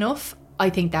 Funnily enough,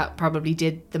 I think that probably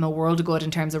did them a world of good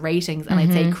in terms of ratings. And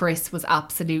I'd say Chris was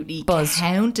absolutely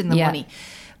counting the money.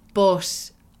 But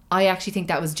I actually think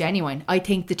that was genuine. I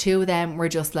think the two of them were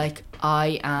just like,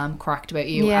 I am cracked about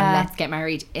you and let's get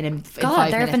married in 5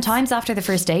 minutes. There have been times after the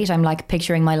first date I'm like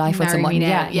picturing my life with someone.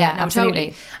 Yeah,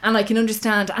 absolutely. Totally. And I can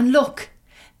understand. And look,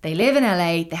 they live in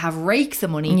LA, they have rakes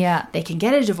of money, they can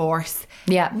get a divorce.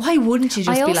 Yeah. Why wouldn't you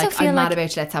just be like, I'm mad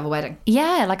about you, let's have a wedding?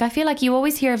 Yeah, like I feel like you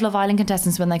always hear of Love Island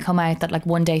contestants when they come out that like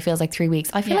one day feels like 3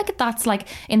 weeks. I feel like that's like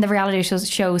in the reality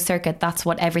show circuit, that's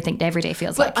what every day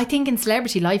feels like. I think in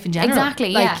celebrity life in general.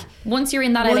 Exactly, like, Once you're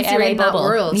in that LA bubble.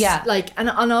 World, like, and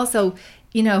also,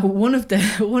 you know, one of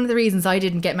the reasons I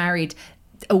didn't get married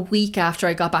a week after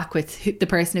I got back with the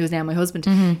person who is now my husband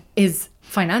is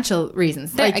financial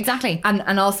reasons. Like, exactly.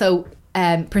 And also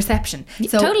perception.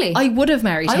 So totally. I would have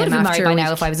married him. I would have been married by week.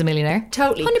 now if I was a millionaire.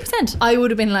 Totally. 100%. I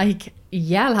would have been like,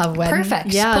 yeah, I'll have a wedding.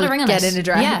 Perfect. Yeah, put a ring on get it. in a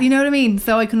dress. Yeah. You know what I mean?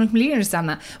 So I couldn't completely understand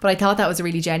that. But I thought that was a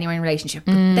really genuine relationship.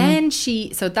 But then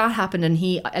so that happened, and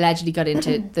he allegedly got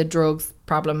into the drugs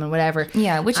problem and whatever.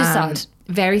 Yeah, which is sad.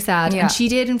 Very sad. Yeah. And she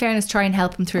did, in fairness, try and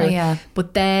help him through it. Yeah.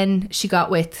 But then she got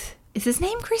with, is his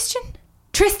name Christian?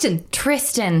 Tristan. I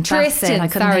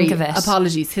couldn't think of it.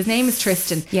 Apologies. His name is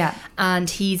Tristan. Yeah. And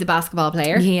he's a basketball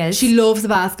player. He is. She loves a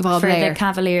basketball player. For the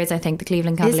Cavaliers, I think. The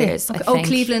Cleveland Cavaliers. Is it? Okay. I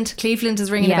think. Cleveland is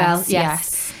ringing a bell.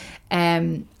 Yes.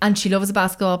 And she loves a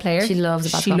basketball player. She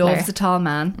loves a tall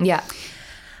man. Yeah.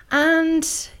 And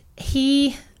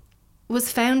he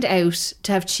was found out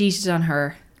to have cheated on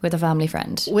her. With a family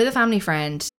friend.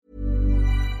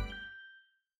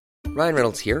 Ryan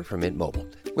Reynolds here from Mint Mobile.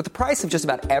 With the price of just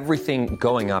about everything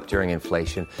going up during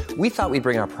inflation, we thought we'd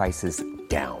bring our prices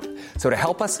down. So to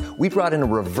help us, we brought in a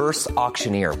reverse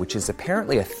auctioneer, which is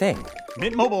apparently a thing.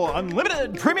 Mint Mobile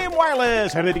Unlimited Premium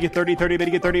Wireless. How to get 30, 30, bit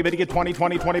to get 30, bit to get 20,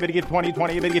 20, 20, bit to get 20,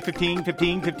 20, bit to get 15,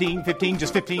 15, 15, 15,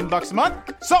 just $15 a month?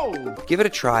 Sold! Give it a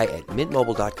try at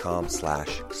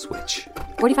mintmobile.com/switch.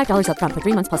 $45 up front for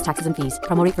 3 months plus taxes and fees.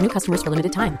 Promo rate for new customers for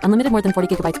limited time. Unlimited more than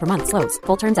 40 gigabytes per month. Slows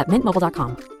full terms at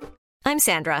mintmobile.com. I'm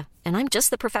Sandra, and I'm just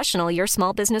the professional your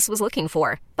small business was looking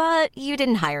for. But you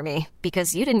didn't hire me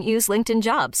because you didn't use LinkedIn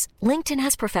Jobs. LinkedIn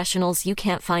has professionals you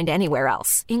can't find anywhere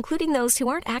else, including those who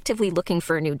aren't actively looking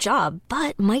for a new job,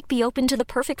 but might be open to the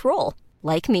perfect role,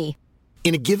 like me.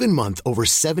 In a given month, over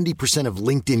 70% of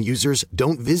LinkedIn users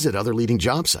don't visit other leading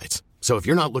job sites. So if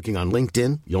you're not looking on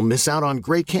LinkedIn, you'll miss out on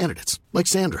great candidates like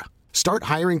Sandra. Start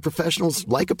hiring professionals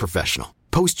like a professional.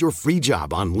 Post your free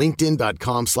job on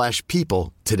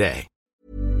linkedin.com/people today.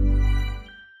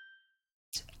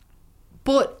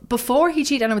 But before he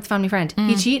cheated on her with the family friend,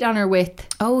 he cheated on her with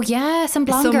Oh yeah, some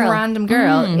blonde some girl. random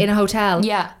girl in a hotel.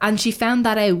 Yeah. And she found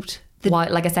that out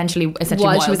While, like essentially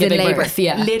while she was in giving labour. birth,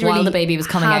 yeah, Literally while the baby was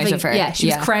coming out having- of her. Yeah, she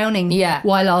was crowning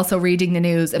while also reading the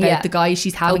news about the guy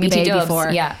she's having a OBT baby dubs. for.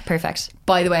 Yeah, perfect.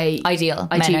 By the way, Ideal.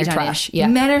 I Men cheated are on you. trash. Yeah.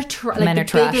 Men are trash. Like Men the are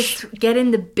trash. biggest, get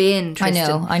in the bin,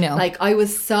 Tristan. I know. Like I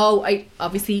was so, I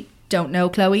obviously don't know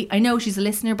Chloe. I know she's a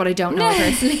listener, but I don't know her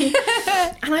personally.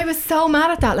 And I was so mad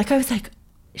at that. Like I was like,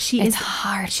 she is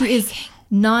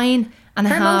 9 and a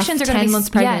Her half, emotions are going to 10 be months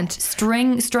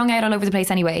pregnant. strung out all over the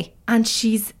place anyway. And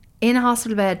she's in a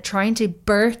hospital bed trying to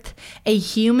birth a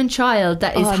human child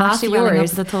that is I'm half actually welling up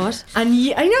yours. at the thought. And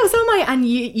I know, so am I. And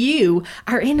you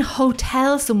are in a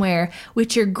hotel somewhere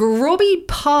with your grubby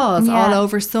paws Yeah. all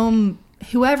over some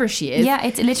whoever she is. Yeah,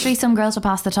 it's literally some girls to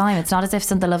pass the time. It's not as if it's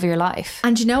the love of your life.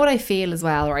 And you know what I feel as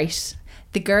well, right?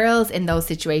 The girls in those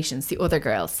situations, the other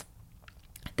girls,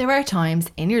 there are times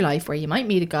in your life where you might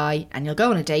meet a guy and you'll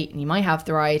go on a date and you might have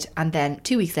the ride, and then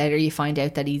 2 weeks later you find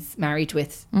out that he's married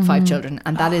with 5 children,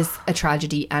 and that is a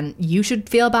tragedy, and you should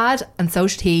feel bad and so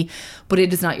should he, but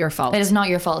it is not your fault. It is not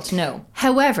your fault, no.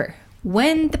 However,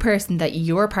 when the person that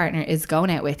your partner is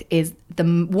going out with is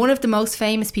one of the most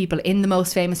famous people in the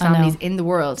most famous families in the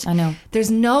world, I know. there's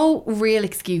no real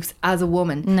excuse as a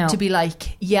woman No. to be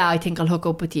like, yeah, I think I'll hook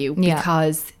up with you, Yeah.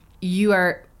 because you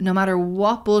are, no matter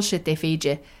what bullshit they feed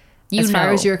you, You as far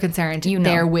know. as you're concerned, You know.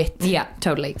 they're with Yeah,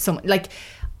 totally. someone. Like,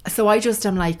 so I just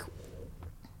am like,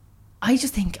 I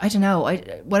just think, I don't know,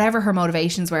 whatever her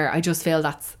motivations were, I just feel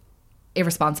that's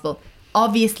irresponsible.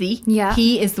 Obviously, Yeah.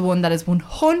 he is the one that is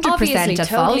 100% Obviously, at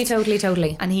totally, fault.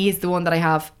 totally. And he is the one that I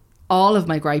have all of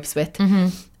my gripes with. Mm-hmm.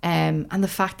 And the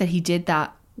fact that he did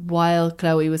that while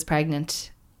Chloe was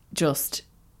pregnant just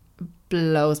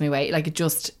blows me away. Like, it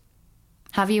just...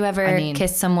 Have you ever I mean-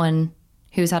 kissed someone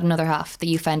who's had another half that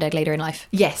you found out later in life?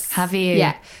 Yes. Have you?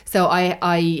 Yeah. So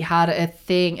I had a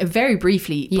thing, very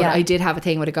briefly, but Yeah. I did have a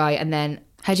thing with a guy, and then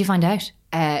How'd you find out?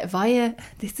 via,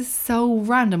 this is so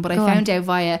random, but I Go found out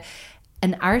via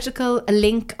an article, a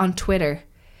link on Twitter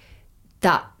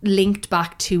that linked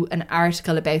back to an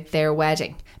article about their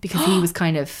wedding, because he was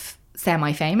kind of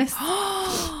semi-famous.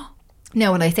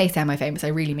 No, when I say semi-famous, I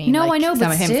really mean No, like I know, but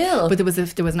semi-famous. still. But there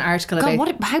was an article God,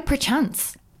 about how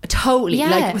perchance? totally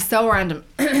Yeah. like, it was so random.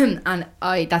 And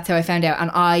that's how I found out,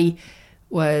 and I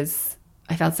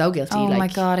felt so guilty. Oh like, my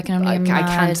God, I can only I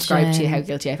can't describe to you imagine. how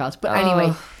guilty I felt, but anyway,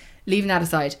 Oh. leaving that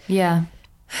aside, Yeah.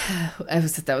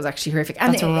 that was actually horrific.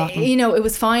 And That's rotten. you know, it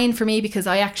was fine for me because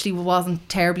I actually wasn't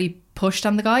terribly pushed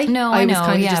on the guy. No, I I was know,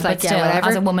 kind of yeah, just but like, yeah, still, whatever.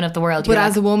 as a woman of the world, but you're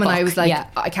as like, a woman, I fuck, was like, yeah.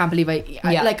 I can't believe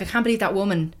Yeah. like, I can't believe that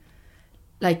woman,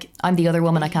 like, I'm the other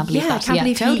woman. I can't believe yeah, that. I can't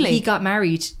believe totally. he got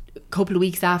married a couple of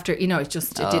weeks after. You know, it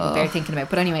didn't bear thinking about.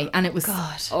 But anyway, and it was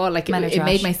God. Men are it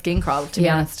made trash. my skin crawl, to be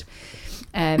Yeah. honest.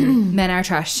 Men are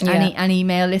trash. Yeah. Any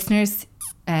male listeners?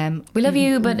 We love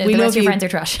you, but the rest of your friends are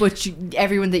trash. But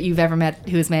everyone that you've ever met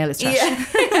who is male is trash.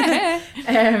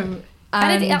 And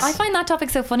and I find that topic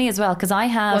so funny as well, because I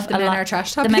have What, the a men lot, are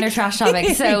trash The topic? men are trash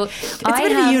topic. So It's a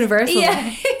bit of a universal one.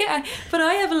 Yeah, yeah. But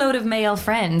I have a load of male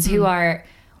friends who are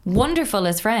wonderful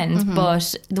as friends,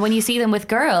 but when you see them with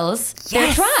girls,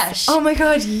 they're trash. Oh my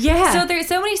god, yeah. So there's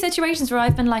so many situations where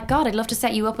I've been like, God, I'd love to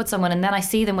set you up with someone, and then I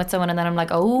see them with someone, and then I'm like,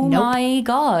 oh Nope. my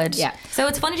God. Yeah. So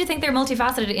it's funny to think they're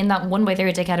multifaceted in that one way they're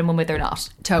a dickhead and one way they're not.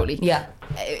 Totally. Yeah.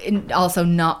 Also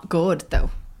not good though.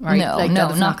 Right? No, Like, no,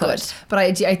 that is not good. But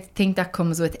I think that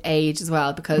comes with age as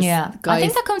well, because Yeah, guys, I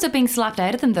think that comes with being slapped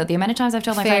out of them though. The amount of times I've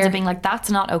told my Fair. friends of being like, that's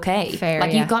not okay. Fair,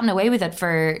 like yeah. you've gotten away with it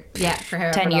for for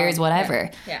however 10 years, long. whatever.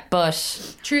 Yeah.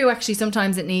 But true. Actually,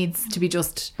 sometimes it needs to be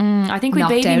just. I think we knocked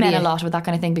baby out of men you. a lot with that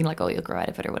kind of thing, being like, oh, you'll grow out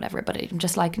of it or whatever. But I'm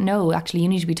just like, no, actually, you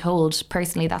need to be told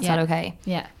personally that's Yeah. not okay.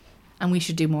 Yeah, and we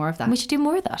should do more of that. We should do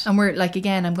more of that. And we're like,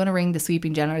 again, I'm going to ring the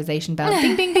sweeping generalization bell,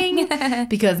 bing, bing, bing,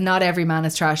 because not every man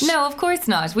is trash. No, of course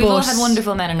not. We've all But- had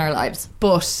wonderful men in our lives.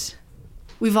 but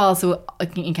we've also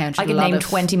encountered I a can lot name of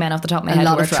 20 men off the top of my a head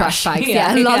lot who are of trash bags.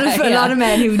 Yeah, Yeah, a yeah. lot of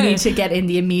men who need to get in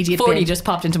the immediate 40 bin. just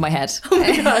popped into my head. Oh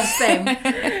my god, same.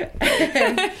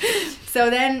 So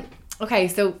then, okay,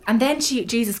 so and then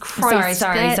Jesus Christ.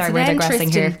 Sorry, So we're then digressing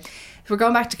Tristan, here. We're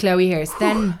going back to Chloe here.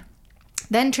 So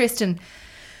then Tristan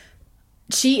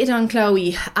cheated on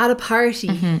Chloe at a party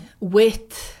Mm-hmm.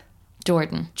 with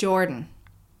Jordan.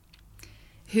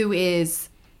 who is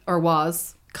or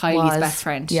was Kylie's Was, best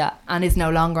friend. yeah. And is no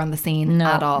longer on the scene No,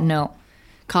 at all. no.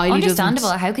 Kylie Understandable.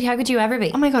 doesn't. How could you ever be?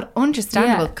 Oh my god,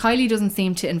 understandable. Yeah. Kylie doesn't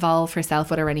seem to involve herself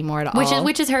with her anymore at all.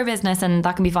 Which is her business, and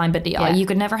that can be fine. But Yeah. you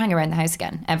could never hang around the house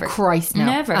again, ever. Christ, no.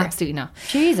 Never. Absolutely not.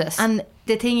 Jesus. And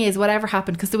the thing is, whatever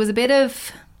happened, because there was a bit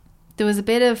of there was a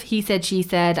bit of he said, she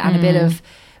said, and a bit of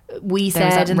we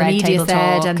said, and the media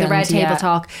said, and the red table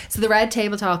talk. So the red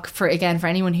table talk, for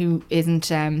anyone who isn't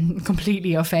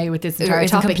completely au fait with this entire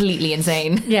topic, completely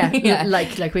insane. Yeah.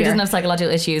 like we doesn't have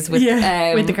psychological issues with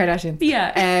with the Kardashians.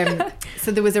 Yeah.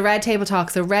 So there was a red table talk.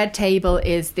 So red table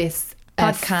is this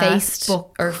podcast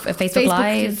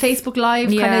Facebook Live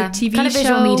kind of TV kind of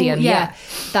visual show, medium, that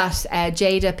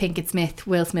Jada Pinkett Smith,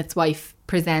 Will Smith's wife,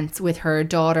 presents with her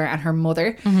daughter and her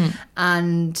mother,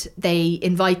 and they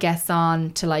invite guests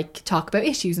on to like talk about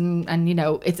issues, and you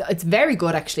know, it's very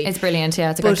good actually. It's brilliant.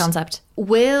 Yeah, it's a great concept.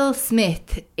 Will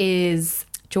Smith is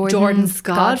Jordan's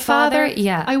godfather,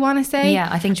 I want to say. Yeah,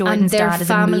 I think Jordan's dad is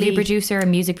a movie producer, a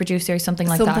music producer, something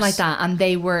like that. And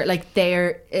they were like,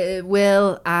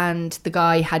 Will and the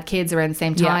guy had kids around the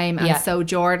same time, and so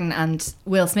Jordan and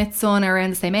Will Smith's son are around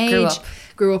the same age,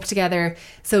 grew up together.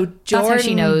 So Jordan, that's how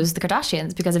she knows the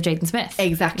Kardashians, because of Jaden Smith.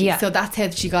 Exactly. Yeah. So that's how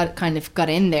she got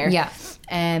in there. Yeah.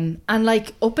 And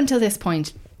like up until this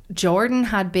point, Jordan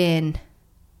had been,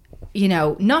 you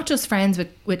know, not just friends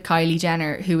with Kylie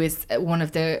Jenner, who is one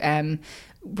of the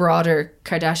broader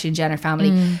Kardashian Jenner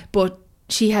family, but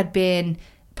she had been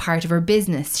part of her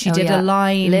business. She did a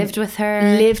line, lived with her,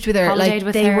 holidayed like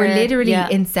with they were literally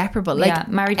inseparable. Like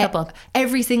married couple.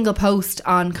 Every single post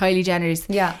on Kylie Jenner's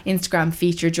Instagram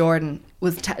featured Jordan.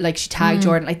 Was she tagged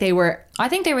Jordan, like they were. I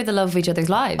think they were the love of each other's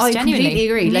lives. I genuinely completely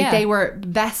agree. Like they were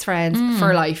best friends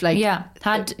for life. Like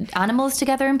had animals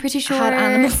together. I'm pretty sure had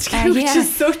animals together, which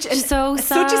is such a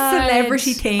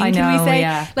celebrity thing. I know, can we say?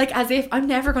 Yeah. Like as if I'm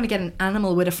never going to get an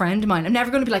animal with a friend of mine. I'm never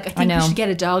going to be like, I think we should get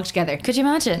a dog together. Could you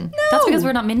imagine? No. That's because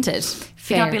we're not minted.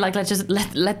 Fair. You can't be like, let's just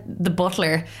let the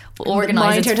butler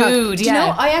organise its food. Do you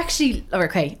know? I actually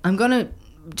I'm gonna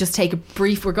just take a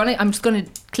brief. I'm just gonna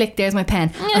click. There's my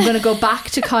pen. I'm gonna go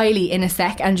back to Kylie in a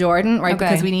sec and Jordan, right?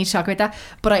 Because we need to talk about that.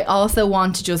 But I also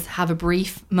want to just have a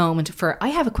brief moment I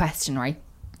have a question, right?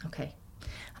 Okay.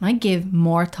 And I give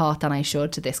more thought than I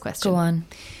should to this question. Go on.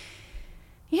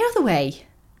 You know the way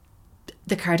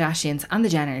the Kardashians and the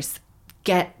Jenners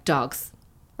get dogs,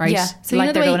 right? Yeah, so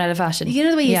like they're going out of fashion. You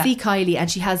know the way you see Kylie and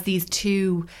she has these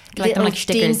two little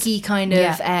stinky kind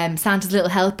of Santa's little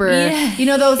helper. Yeah. You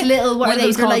know those little, what are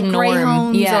they? They're like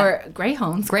greyhounds or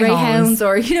greyhounds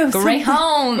or, you know,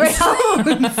 greyhounds.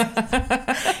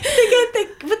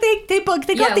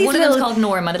 They got these one little, of them's called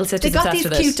Norm. My little sister's obsessed with it. They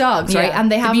got these cute dogs, right?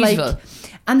 And they have like,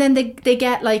 and then they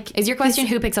get like. Is your question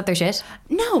who picks up their shit?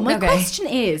 No, my question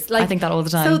is like, I think that all the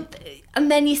time. So,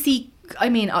 and then you see. I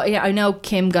mean, I know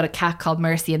Kim got a cat called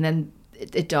Mercy, and then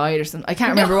it died or something. I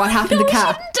can't remember what happened to the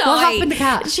cat. What happened to the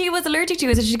cat? She was allergic to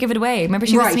it, so she gave it away. Remember,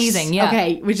 she was sneezing. Yeah.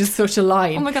 Okay, which is such a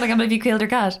line. Oh my god, I can't believe you killed her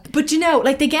cat. But you know,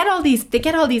 like they get all these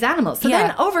animals. So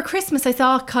then over Christmas, I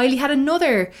saw Kylie had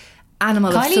another animal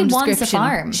of some description. Kylie wants a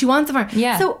farm. She wants a farm.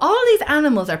 Yeah. So all these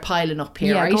animals are piling up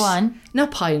here, right? Go on.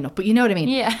 Not piling up, but you know what I mean.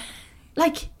 Yeah.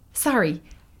 Like, sorry.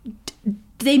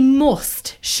 They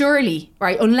must, surely,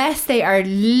 right, unless they are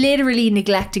literally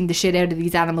neglecting the shit out of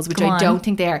these animals, which I don't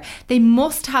think they are, they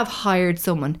must have hired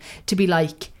someone to be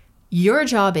like, your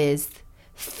job is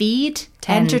feed,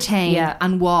 entertain,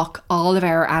 and walk all of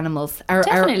our animals,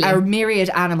 our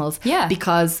myriad animals,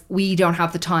 because we don't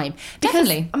have the time. Because,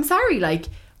 Definitely. I'm sorry, like,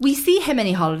 we see how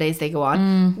many holidays they go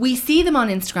on. We see them on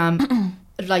Instagram.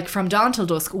 Like from dawn till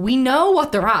dusk. We know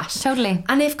what they're at. Totally.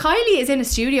 And if Kylie is in a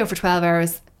studio for 12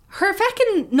 hours, her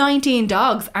fucking 19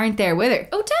 dogs aren't there with her.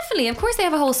 Oh, definitely. Of course, they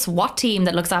have a whole SWAT team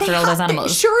that looks after all those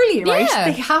animals. Surely, right? Yeah.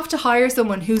 They have to hire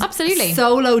someone whose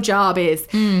solo job is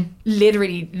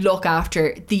literally look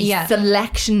after the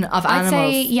selection of animals.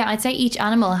 I'd say each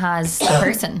animal has a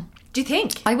person. Do you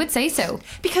think? I would say so.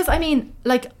 Because, I mean,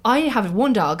 like, I have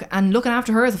one dog and looking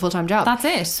after her is a full-time job. That's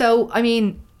it. So, I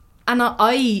mean... And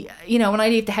I, you know, when I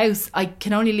leave the house, I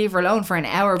can only leave her alone for an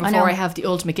hour before I have the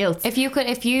ultimate guilt. If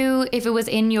it was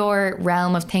in your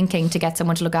realm of thinking to get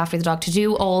someone to look after the dog, to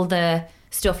do all the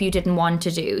stuff you didn't want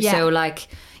to do. So like,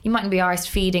 you mightn't be arsed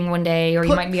feeding one day, or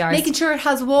you might be arsed making sure it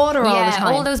has water all the time.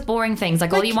 All those boring things.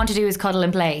 Like all you want to do is cuddle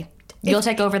and play. You'll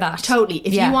take over that. Totally.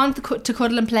 If you want to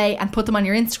cuddle and play and put them on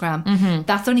your Instagram,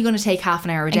 that's only going to take half an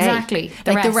hour a day. Exactly.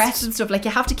 The rest of stuff, like you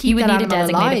have to keep that animal alive. You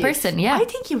would need a designated person, yeah. I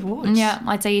think you would. Yeah,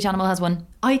 I'd say each animal has one.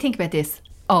 I think about this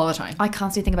all the time. I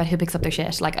constantly think about who picks up their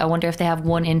shit. Like, I wonder if they have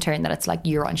one intern that it's like,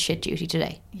 you're on shit duty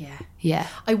today. Yeah. Yeah.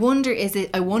 I wonder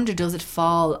does it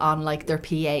fall on like their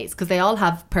PAs? Because they all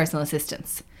have personal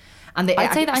assistants. And they,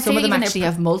 I'd say that- I'd some say of them even their actually per-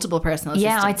 have multiple personal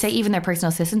Yeah, assistants. I'd say even their personal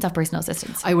assistants have personal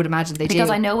assistants. I would imagine they do. Because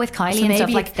I know with Kylie So and stuff,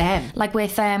 maybe like it's them. like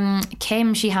with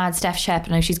Kim, she had Steph Shep.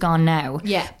 Now she's gone now.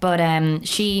 Yeah. But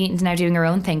she's now doing her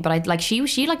own thing. But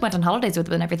she like went on holidays with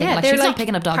them and everything. Yeah, like they're she's like not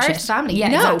picking up dog part shit. of the family. Yeah,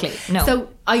 No. exactly. No. So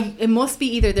it must be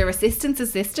either their assistant's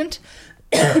assistant,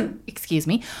 excuse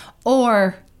me,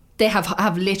 or they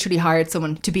have literally hired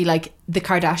someone to be like the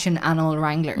Kardashian animal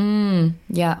wrangler.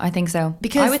 Yeah, I think so.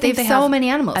 Because I would think they've they so have many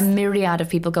animals. a myriad of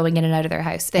people going in and out of their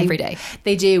house every day.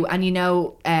 They do.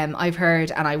 And I've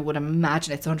heard, and I would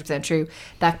imagine it's 100% true,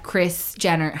 that Kris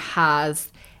Jenner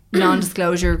has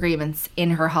non-disclosure agreements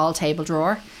in her hall table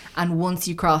drawer. And once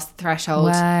you cross the threshold,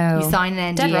 Wow. you sign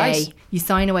an Dead NDA, right. you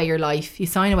sign away your life, you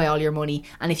sign away all your money.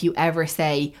 And if you ever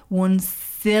say one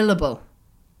syllable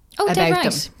Oh, about dead them,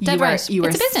 right. Dead right. you are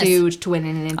It's a business. sued to win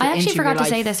an I actually into forgot your to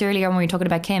say life. this earlier when we were talking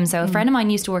about Kim. So a friend of mine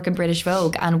used to work in British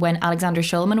Vogue, and when Alexandra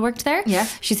Shulman worked there, Yeah.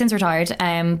 she's since retired.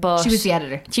 But She was the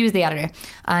editor. She was the editor,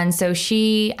 and so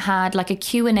she had like a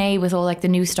Q&A with all like the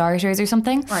new starters or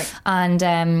something. Right.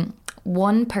 And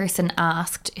one person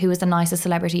asked who was the nicest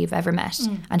celebrity you've ever met,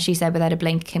 and she said without a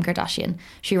blink, Kim Kardashian.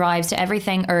 She arrives to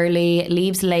everything early,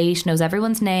 leaves late, knows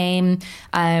everyone's name,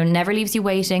 never leaves you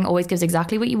waiting, always gives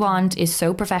exactly what you want, is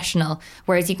so professional.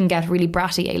 Whereas you can get really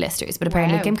bratty A-listers, but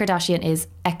apparently Wow. Kim Kardashian is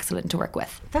excellent to work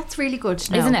with. That's really good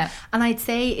to know. Isn't it? And I'd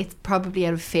say it's probably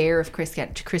out of fear of Kris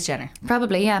Jenner.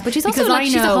 Probably, yeah. But she's also Because like, I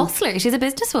she's a know- hustler. She's a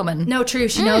businesswoman. No, true.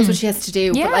 She knows what she has to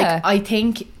do. Yeah. But like, I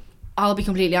think, I'll be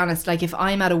completely honest, like if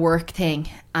I'm at a work thing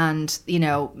and,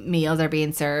 meals are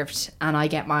being served and I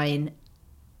get mine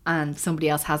and somebody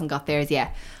else hasn't got theirs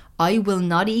yet, I will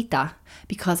not eat that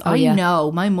because I yeah.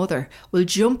 know my mother will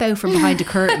jump out from behind a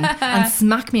curtain and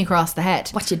smack me across the head.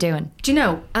 What you doing? Do you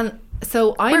know? And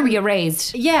so I'm... Where were you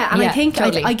raised? Yeah, and I think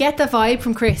totally. I get the vibe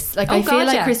from Kris. Like, Oh, I feel God,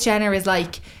 like yeah. Kris Jenner is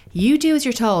like, you do as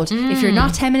you're told. If you're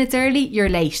not 10 minutes early, you're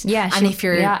late. Yeah, and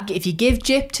she- if you give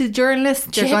jip to the journalists,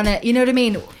 they're Jip? gonna, you know what I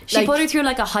mean? She put her through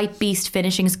like a hype beast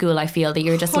finishing school, I feel, that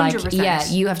you're just like, 100%. yeah,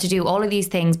 you have to do all of these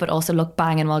things but also look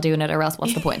banging while doing it, or else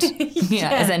what's the point?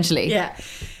 yeah, essentially. Yeah.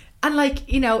 And like,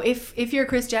 if you're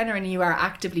Kris Jenner and you are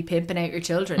actively pimping out your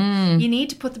children, you need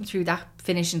to put them through that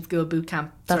finishing school boot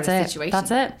camp sort That's of it. situation.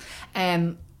 That's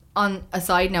it. On a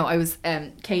side note, I was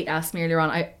Kate asked me earlier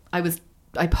on,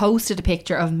 I posted a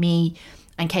picture of me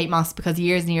and Kate Moss because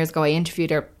years and years ago I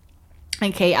interviewed her,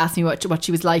 and Kate asked me what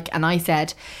she was like, and I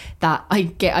said that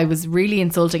I was really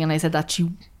insulting, and I said that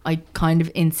I kind of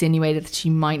insinuated that she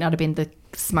might not have been the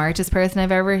smartest person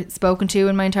I've ever spoken to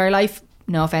in my entire life.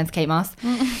 No offense, Kate Moss,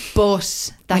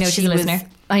 but that I know she she's a was, listener.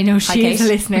 I know Hi, she is a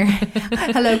Kate. listener.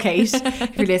 Hello, Kate,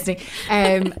 if you're listening.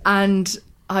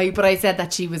 But I said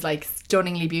that she was like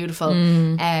stunningly beautiful.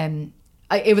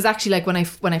 It was actually like when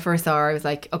I first saw her, I was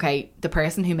like, okay, the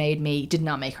person who made me did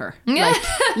not make her. Like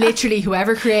literally,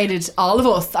 whoever created all of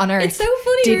us on earth. It's so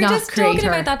funny. Did We were not just create talking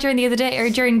her. about that during the other day, or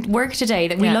during work today,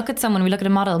 that we Yeah. look at someone, we look at a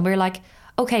model, and we're like,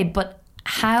 okay, but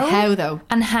how? How, though?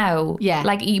 And how? Yeah.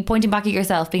 Like you pointing back at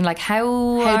yourself, being like,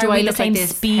 how How do are I we look the same like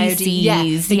this?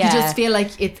 species? Like you just feel like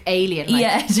it's alien. Like.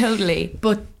 yeah, totally.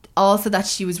 But also that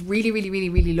she was really, really, really,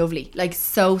 really lovely. Like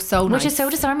so nice. Which is so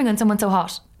disarming when someone's so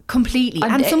hot. completely.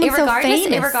 And someone so famous.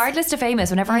 Irregardless to famous,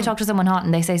 whenever I talk to someone hot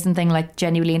and they say something like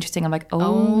genuinely interesting, I'm like,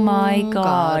 oh my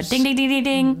God. Ding, ding, ding, ding,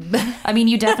 ding. I mean,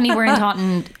 you definitely weren't hot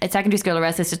in at secondary school, or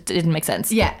else it just didn't make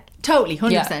sense. Yeah, totally,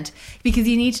 100%. Yeah. Because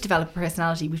you need to develop a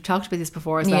personality. We've talked about this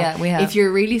before as well. Yeah, we have. If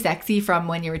you're really sexy from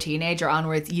when you're a teenager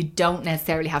onwards, you don't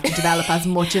necessarily have to develop as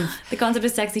much of... The concept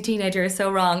of sexy teenager is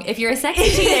so wrong. If you're a sexy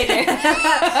teenager...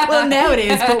 Well, now it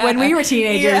is, but when we were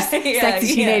teenagers,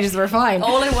 sexy teenagers were fine.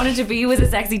 All I wanted to be was a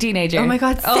sexy teenager. Oh my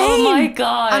God, Oh same. my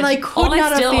God. And I could All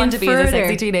not I still have want been to be is a further.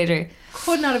 sexy teenager.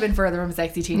 Could not have been further from a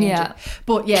sexy teenager. Yeah.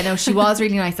 But yeah, no, she was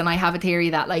really nice, and I have a theory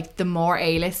that like the more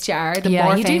A-list you are, the Yeah,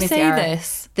 more you do famous say you are,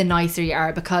 this. the nicer you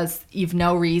are, because you've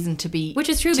no reason to be, Which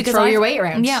is true, to because throw I've, your weight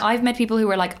around. Yeah, I've met people who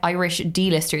are like Irish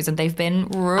D-listers and they've been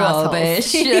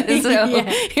rubbish. Assholes. So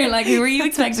Yeah. you're like, who are you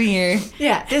expecting here?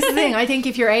 Yeah, this is the thing. I think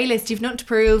if you're A-list, you've nothing to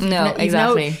prove. No, You've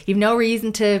exactly. You've no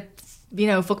reason to,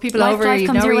 fuck people Life over. You've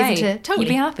comes no your reason way. to totally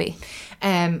You'd be happy.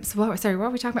 So what are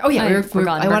we talking about? Oh yeah, We're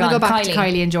gone, I we're want to go gone. back to Kylie.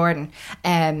 Kylie and Jordan.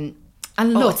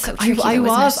 And look, it's so tricky I though, isn't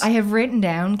was. it? I have written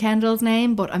down Kendall's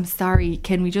name, but I'm sorry.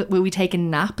 Will we take a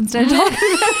nap instead of talking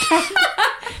about Kendall?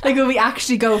 Like, will we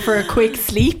actually go for a quick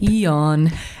sleep?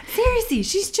 Yawn. Seriously,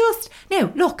 she's just...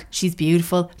 Now, look, she's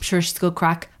beautiful. I'm sure she's good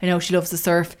crack. I know she loves to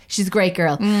surf. She's a great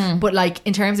girl. But, like,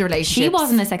 in terms of relationships... She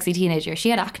wasn't a sexy teenager. She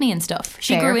had acne and stuff.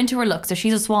 She Fair. grew into her look, so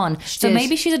she's a swan. So did.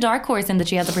 maybe she's a dark horse in that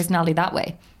she has a personality that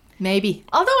way. Maybe.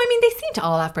 Although, I mean, they seem to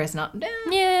all have personality.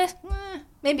 Yeah.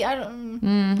 Maybe I don't.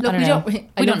 Look, don't we know. don't.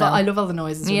 We don't know. I love all the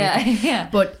noises. we Yeah, make. yeah.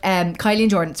 But Kylie and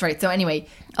Jordan. Right. So anyway.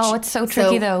 Oh, it's so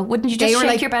tricky though. Wouldn't you they just were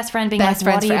shake like your best friend, being best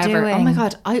like, "What friends are you forever. doing?" Oh my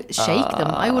god, I shake them.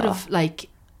 I would have like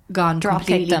gone Drop-kicked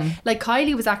completely. them. Like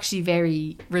Kylie was actually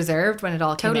very reserved when it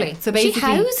all came Totally. out. So she basically,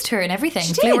 housed her and everything.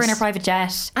 She Flew her did. in her private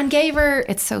jet. and gave her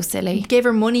It's so silly.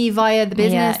 money via the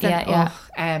business.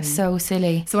 Yeah. So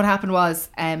silly. So what happened was,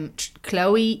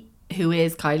 Chloe, who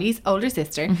is Kylie's older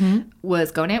sister,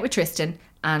 was going out with Tristan,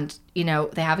 and you know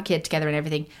they have a kid together and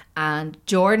everything. And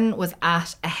Jordan was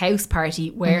at a house party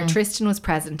where Tristan was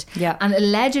present. Yeah. And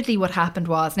allegedly, what happened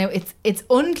was, now it's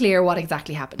unclear what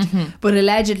exactly happened, but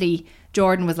allegedly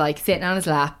Jordan was like sitting on his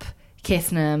lap,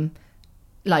 kissing him,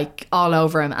 like all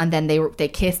over him, and then they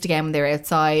kissed again when they were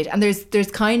outside. And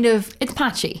there's kind of It's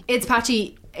patchy. it's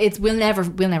patchy. We'll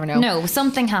never know. No,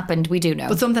 something happened. We do know.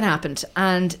 But something happened,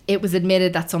 and it was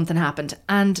admitted that something happened.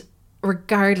 And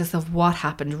regardless of what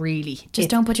happened, really, Just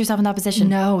don't put yourself in that position.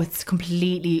 No, it's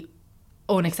completely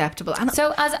unacceptable. And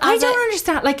So as I a- don't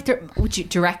understand. Like, do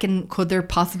you reckon could there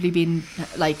possibly been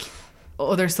like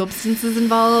other substances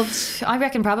involved? I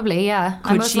reckon probably, yeah.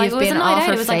 Could I was she like, have it was been a night off out.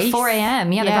 her It was like face? 4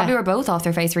 a.m. Yeah, they Yeah. probably were both off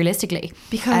their face realistically.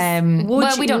 Because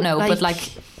well, we don't know, like- but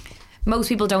like most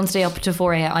people don't stay up to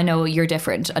 4 a.m. I know you're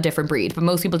different, a different breed, but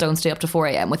most people don't stay up to 4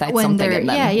 a.m. without when something they're in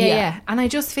them. yeah. And I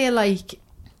just feel like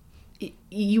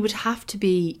you would have to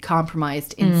be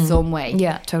compromised in some way.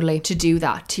 Yeah, totally. To do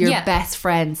that to your Yeah. best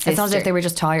friend's sister. It's not as if they were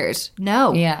just tired.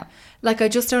 No. Yeah. Like, I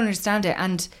just don't understand it.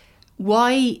 And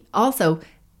why, also,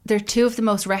 they're two of the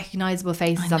most recognisable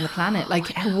faces on the planet. Like,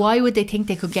 why would they think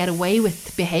they could get away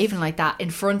with behaving like that in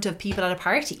front of people at a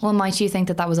party? Well, might you think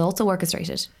that that was also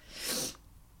orchestrated?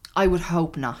 I would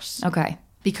hope not. Okay.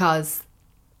 Because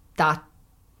that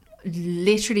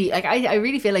literally, like, I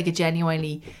really feel like it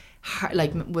genuinely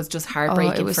was just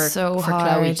heartbreaking it was for so for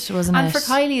hard, Chloe. wasn't and it? for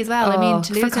Kylie as well. I mean,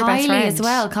 to lose for her best Kylie friend as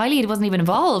well. Kylie wasn't even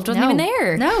involved, wasn't No. even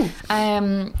there.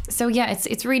 No. So yeah,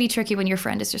 it's really tricky when your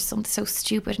friend is just something so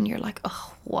stupid and you're like,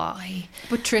 oh, why?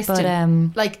 But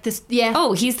Tristan, like this, yeah.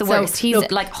 Oh, he's the worst. He's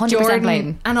like 100% Jordan,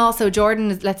 blame. And also Jordan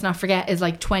is, let's not forget, is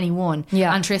like 21.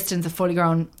 Yeah. And Tristan's a fully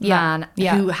grown Yeah. man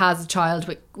Yeah. who has a child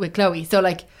with Chloe. So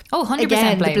like, Oh, 100%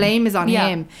 again, blame. the blame is on Yeah.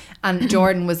 him. And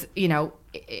Jordan was, you know,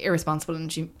 irresponsible, and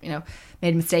she, you know,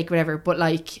 made a mistake, whatever. But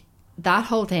like, that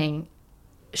whole thing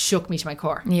shook me to my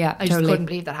core. Yeah, I just totally. couldn't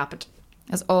believe that happened.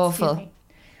 That's awful. Excuse me.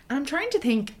 And I'm trying to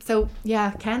think. So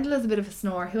yeah, Kendall is a bit of a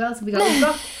snore. Who else have we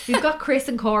got? We've got Chris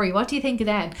and Corey. What do you think of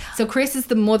them? So Chris is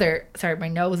the mother. Sorry, my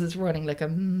nose is running like a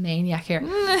maniac here.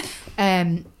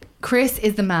 Chris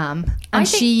is the mom, and I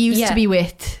think- she used yeah. to be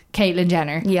with Caitlyn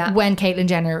Jenner. Yeah. When Caitlyn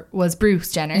Jenner was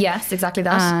Bruce Jenner. Yes, exactly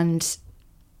that. And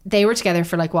they were together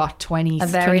for like what, 20, A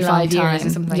very 25 long years time. or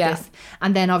something like Yeah. this.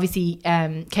 And then obviously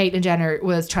Caitlyn Jenner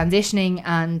was transitioning,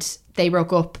 and they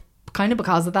broke up kind of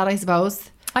because of that, I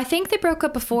suppose. I think they broke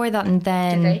up before that, and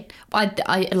then Did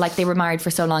I like they were married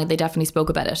for so long. They definitely spoke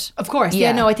about it. Of course,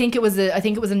 yeah. No, I think it was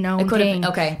a known It could have thing. been-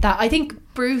 okay. That I think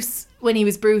Bruce, when he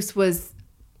was Bruce, was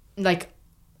like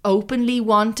openly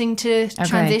wanting to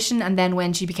transition, and then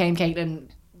when she became Caitlyn,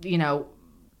 you know,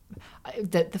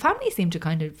 the family seemed to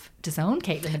kind of disown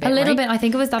Caitlyn a bit. A little right? bit. I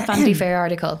think it was that Vanity Fair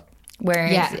article where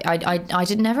Yeah. I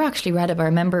did never actually read it, but I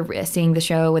remember seeing the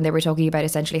show when they were talking about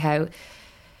essentially how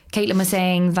Caitlyn was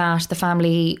saying that the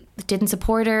family didn't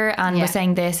support her and Yeah. was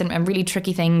saying this and really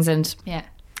tricky things, and Yeah.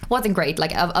 wasn't great,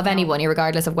 like of anyone,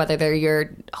 regardless of whether they're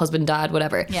your husband, dad,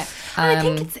 whatever. Yeah. And I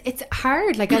think it's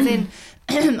hard, like, as in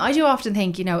I do often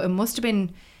think, you know, it must have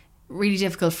been really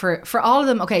difficult for all of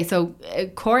them. Okay, so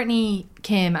Courtney,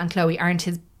 Kim and Chloe aren't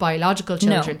his biological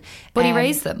children, but he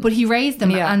raised them. But he raised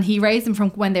them, Yeah. and he raised them from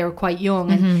when they were quite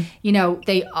young, and you know,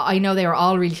 I know they were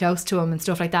all really close to him and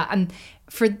stuff like that. And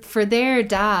for their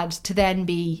dad to then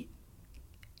be,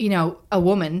 you know, a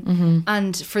woman,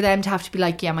 and for them to have to be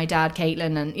like, yeah, my dad,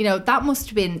 Caitlyn, and you know, that must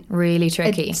have been really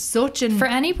tricky. such an For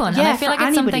anyone. Yeah, And I feel for like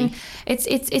it's anybody.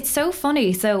 something it's so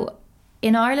funny. So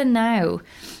in Ireland now,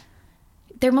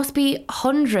 there must be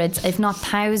hundreds, if not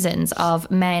thousands, of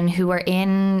men who are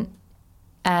in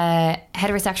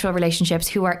heterosexual relationships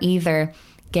who are either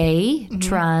gay,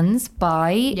 trans,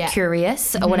 bi,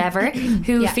 curious, or whatever,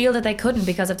 who feel that they couldn't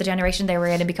because of the generation they were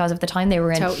in and because of the time they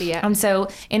were in. Totally, yeah. And so,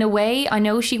 in a way, I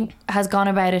know she has gone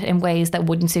about it in ways that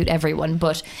wouldn't suit everyone,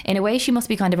 but in a way, she must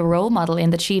be kind of a role model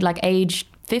in that she, like, aged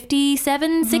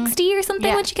 57, 60 or something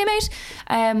Yeah. when she came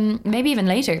out. Maybe even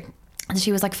later. And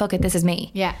she was like, fuck it, this is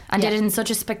me. Yeah. And Yeah. did it in such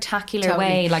a spectacular Totally.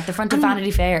 way, like the front of And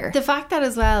Vanity Fair. The fact that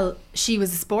as well, she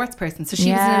was a sports person, so she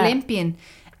was Yeah. an Olympian,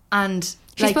 and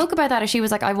She spoke about that, or she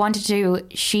was like, I wanted to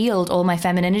shield all my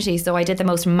femininity, so I did the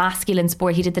most masculine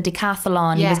sport. He did the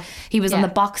decathlon. Yeah. He was on the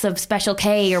box of Special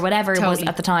K or whatever it was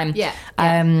at the time.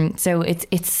 So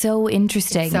it's so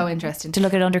interesting. It's so interesting to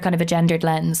look at it under kind of a gendered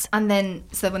lens. And then,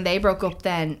 so when they broke up,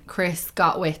 then Chris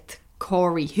got with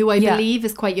Corey, who I believe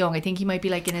is quite young. I think he might be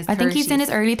like in his 30s. I think he's in his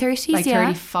early 30s, like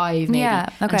 35 maybe. Yeah,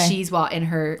 okay. And she's what, in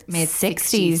her mid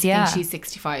 60s? Yeah. I think she's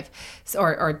 65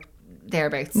 or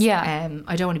thereabouts. Yeah.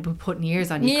 I don't want to be putting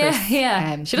years on you, Chris.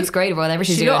 Yeah. She looks great, whatever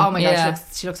she's doing. Oh my god,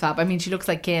 she looks fab. I mean, she looks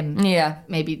like Kim. Yeah.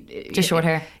 Maybe just short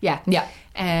hair. Yeah.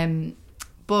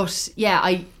 But yeah,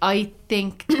 I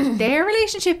think their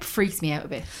relationship freaks me out a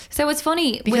bit. So it's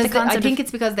funny Because with the concept I think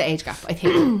it's because of the age gap. I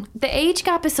think the age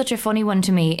gap is such a funny one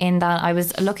to me, in that I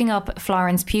was looking up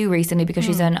Florence Pugh recently because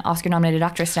she's an Oscar-nominated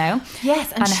actress now.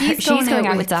 Yes, and she's going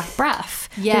out with Zach Braff,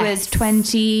 who is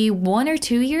 21 or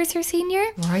 2 years her senior.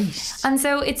 Right. And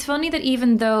so it's funny that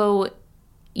even though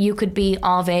you could be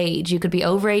of age, you could be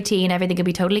over 18, everything could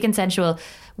be totally consensual,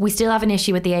 we still have an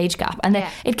issue with the age gap. And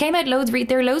it came out loads,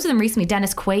 there are loads of them recently.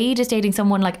 Dennis Quaid is dating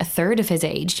someone like a third of his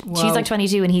age. Whoa. She's like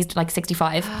 22 and he's like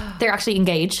 65. They're actually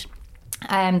engaged.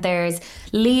 There's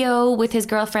Leo with his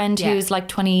girlfriend who's like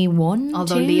 21.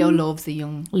 Although Leo loves a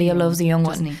young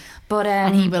one. He? But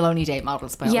and he will only date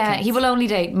models by all accounts. He will only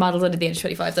date models under the age of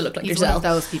 25 that look like He's yourself.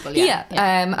 one of those people,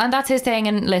 and that's his thing.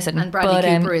 And listen, and Bradley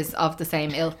Cooper is of the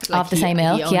same ilk. Like he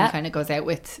only kind of goes out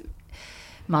with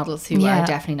models who are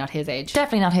definitely not his age.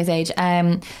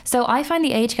 So I find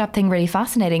the age gap thing really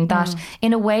fascinating, that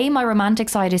in a way my romantic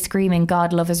side is screaming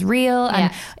God, love is real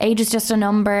and age is just a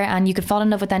number and you could fall in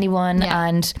love with anyone.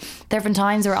 And there have been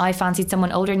times where I fancied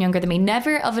someone older and younger than me,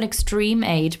 never of an extreme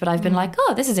age, but I've been like,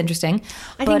 oh, this is interesting.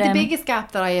 I think the biggest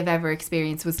gap that I have ever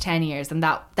experienced was 10 years, and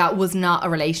that was not a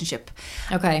relationship.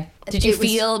 Okay. Did you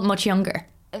feel much younger?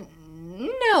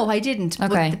 No, I didn't.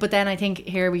 Okay. But then I think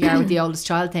here we are with the oldest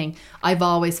child thing. I've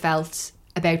always felt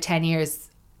about 10 years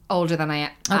older than I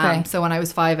am. Okay. So when I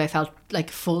was 5, I felt like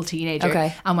a full teenager.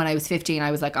 Okay. And when I was 15,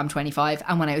 I was like, I'm 25.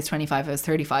 And when I was 25, I was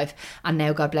 35. And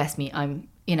now, God bless me, I'm,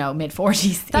 mid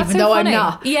 40s, even though funny. I'm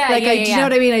not. Do you know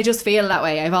what I mean? I just feel that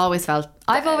way. I've always felt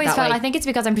I think it's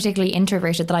because I'm particularly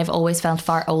introverted that I've always felt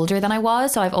far older than I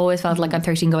was. So I've always felt like I'm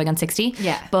 13 going on 60.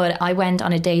 Yeah. But I went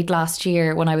on a date last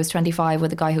year when I was 25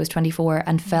 with a guy who was 24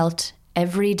 and felt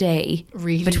every day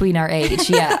between our age.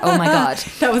 Yeah. Oh my God.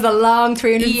 That was a long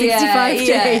 365 days.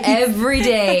 Yeah, every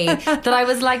day. That I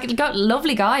was like,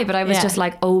 lovely guy, but I was just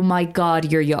like, oh my God,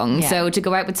 you're young. Yeah. So to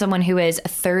go out with someone who is a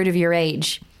third of your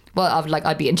age, well,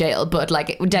 I'd be in jail, but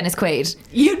like Dennis Quaid,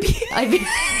 you'd be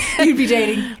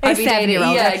dating a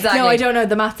 7-year-old. Yeah, exactly. No, I don't know.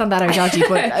 The maths on that are dodgy,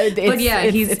 but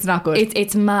it's not good.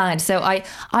 It's mad. So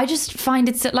I just find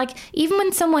it so, like, even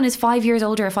when someone is 5 years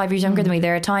older or 5 years younger than me,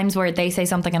 there are times where they say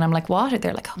something and I'm like, what? Or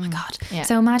they're like, oh my God. Yeah.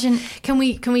 So imagine. Can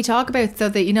we talk about, so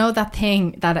that that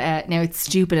thing that now it's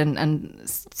stupid and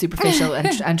superficial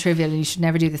and trivial and you should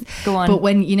never do this. Go on. But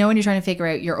when you're trying to figure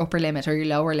out your upper limit or your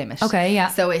lower limit. Okay, yeah.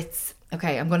 So it's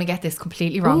okay, I'm going to get this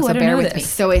completely wrong, so bear bear with me.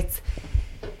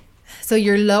 So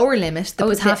your lower limit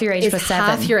is half your age plus 7.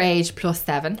 Half your age plus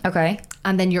 7. Okay.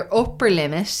 And then your upper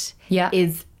limit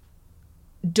is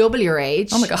double your age.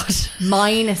 Oh my God.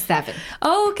 minus 7.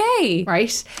 Okay.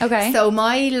 Right? Okay. So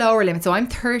my lower limit, so I'm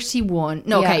 31.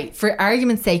 No, okay, for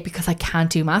argument's sake, because I can't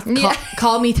do math,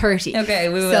 call me 30. Okay,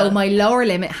 we will. So my lower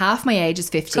limit, half my age is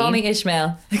 15. Call me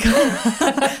Ishmael.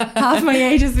 Half my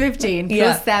age is 15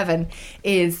 plus 7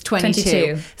 is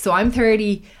 22. So I'm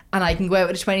 30 and I can go out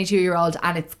with a 22-year-old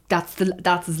and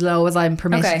that's as low as I'm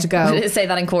permitted to go. Say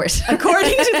that in court.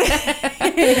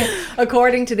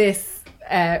 According to this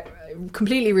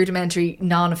completely rudimentary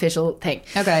non-official thing.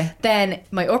 Okay. Then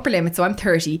my upper limit, so I'm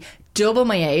 30, double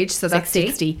my age, so that's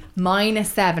 60 minus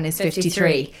 7 is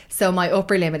 53. So my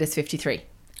upper limit is 53.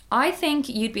 I think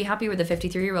you'd be happier with a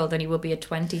 53-year-old than you would be a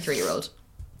 23-year-old.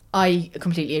 I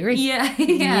completely agree.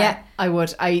 Yeah, I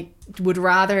would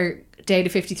rather date a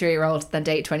 53-year-old than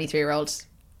date a 23-year-old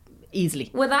easily.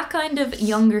 Well, that kind of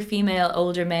younger female,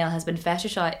 older male has been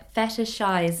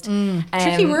fetishized.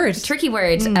 Tricky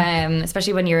word,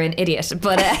 especially when you're an idiot.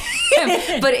 But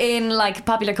but in like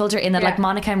popular culture, in that like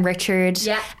Monica and Richard,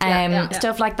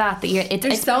 stuff like that.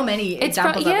 There's so many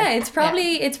examples. It's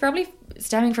probably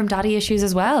stemming from daddy issues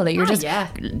as well. That you're just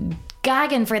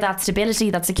gagging for that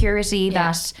stability, that security,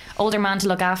 that older man to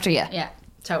look after you. Yeah.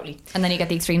 Totally. And then you get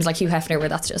the extremes like Hugh Hefner, where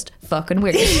that's just fucking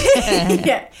weird.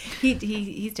 Yeah.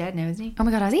 He's dead now, isn't he? Oh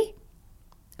my God, has he?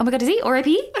 Oh my God, is he?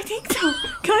 R.I.P.? I think so.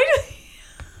 Kind of.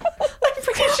 I'm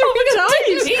pretty sure he died.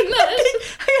 Did he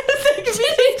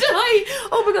die?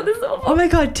 Oh my God, this is awful. Oh my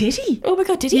God, did he? Oh my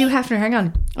God, did he? Hugh Hefner, hang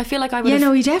on. I feel like I would. Yeah,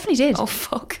 no, he definitely did. Oh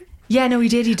fuck. Yeah, no, he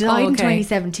did. He died in okay.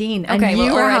 2017. And Okay, you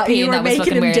well, were, R.I.P. you and were that was making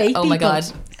fucking him weird. date Oh my people. god.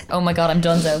 Oh my god, I'm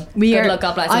donezo. Good luck,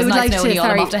 God bless. It I was would nice like knowing to, you all.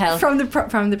 I'm off to hell. from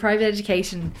the private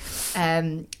education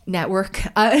network.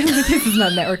 This is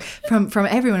not a network. From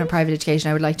everyone in private education,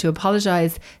 I would like to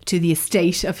apologise to the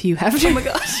estate of Hugh Hefner. Oh my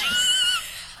god.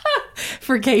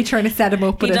 For Kate trying to set him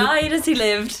up. He died as he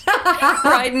lived,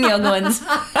 riding young ones.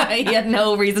 He had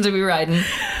no reason to be riding.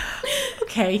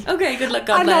 Okay, good luck,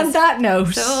 God and bless. on that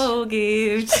note, So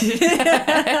gift.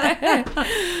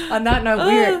 on that note,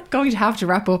 we're going to have to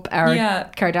wrap up our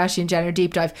Kardashian Jenner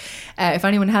deep dive. If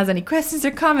anyone has any questions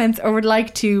or comments, or would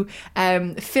like to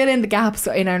fill in the gaps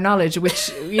in our knowledge,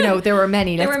 which there were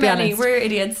many. Let's be honest. We're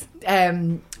idiots.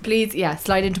 Please,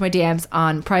 slide into my DMs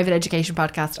on Private Education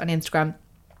Podcast on Instagram.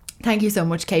 Thank you so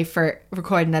much, Kate, for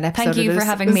recording that episode. Thank you for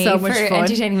having me, so much for fun.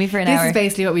 entertaining me for an this hour. This is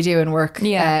basically what we do in work.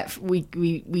 Yeah.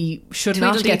 We should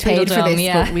not get paid for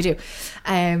this, but we do.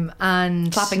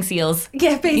 And clapping seals.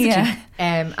 Yeah, basically.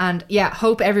 Yeah.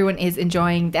 Hope everyone is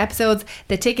enjoying the episodes.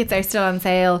 The tickets are still on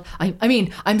sale. I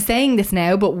mean, I'm saying this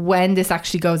now, but when this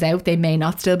actually goes out, they may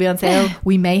not still be on sale.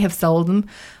 We may have sold them.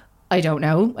 I don't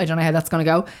know how that's going to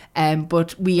go.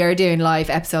 But we are doing live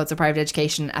episodes of Private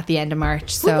Education at the end of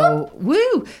March. So,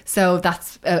 woo! So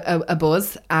that's a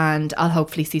buzz, and I'll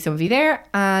hopefully see some of you there.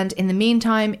 And in the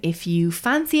meantime, if you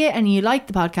fancy it and you like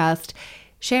the podcast,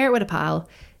 share it with a pal,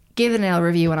 give it an L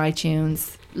review on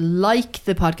iTunes, like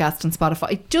the podcast on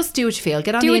Spotify. Just do what you feel.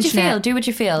 Get on the internet. Do what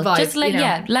you feel. Vibe, Just let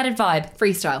it vibe.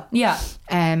 Freestyle. Yeah.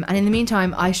 And in the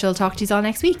meantime, I shall talk to you all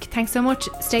next week. Thanks so much.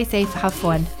 Stay safe. Have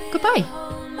fun. Goodbye.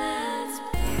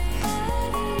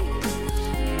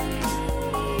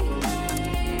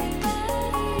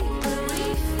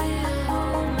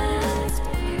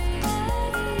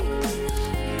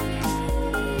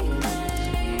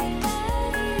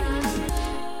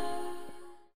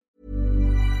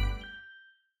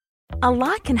 A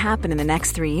lot can happen in the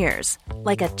next 3 years.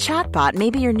 Like a chatbot may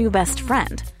be your new best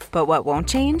friend. But what won't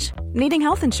change? Needing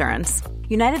health insurance.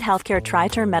 United Healthcare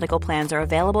Tri-Term Medical Plans are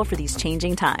available for these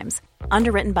changing times.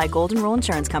 Underwritten by Golden Rule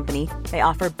Insurance Company, they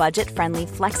offer budget-friendly,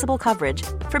 flexible coverage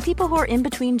for people who are in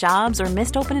between jobs or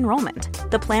missed open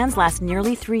enrollment. The plans last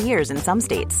nearly 3 years in some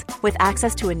states, with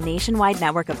access to a nationwide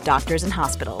network of doctors and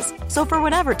hospitals. So for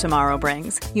whatever tomorrow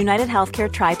brings, United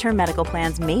Healthcare Tri-Term Medical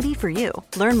Plans may be for you.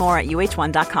 Learn more at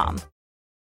uh1.com.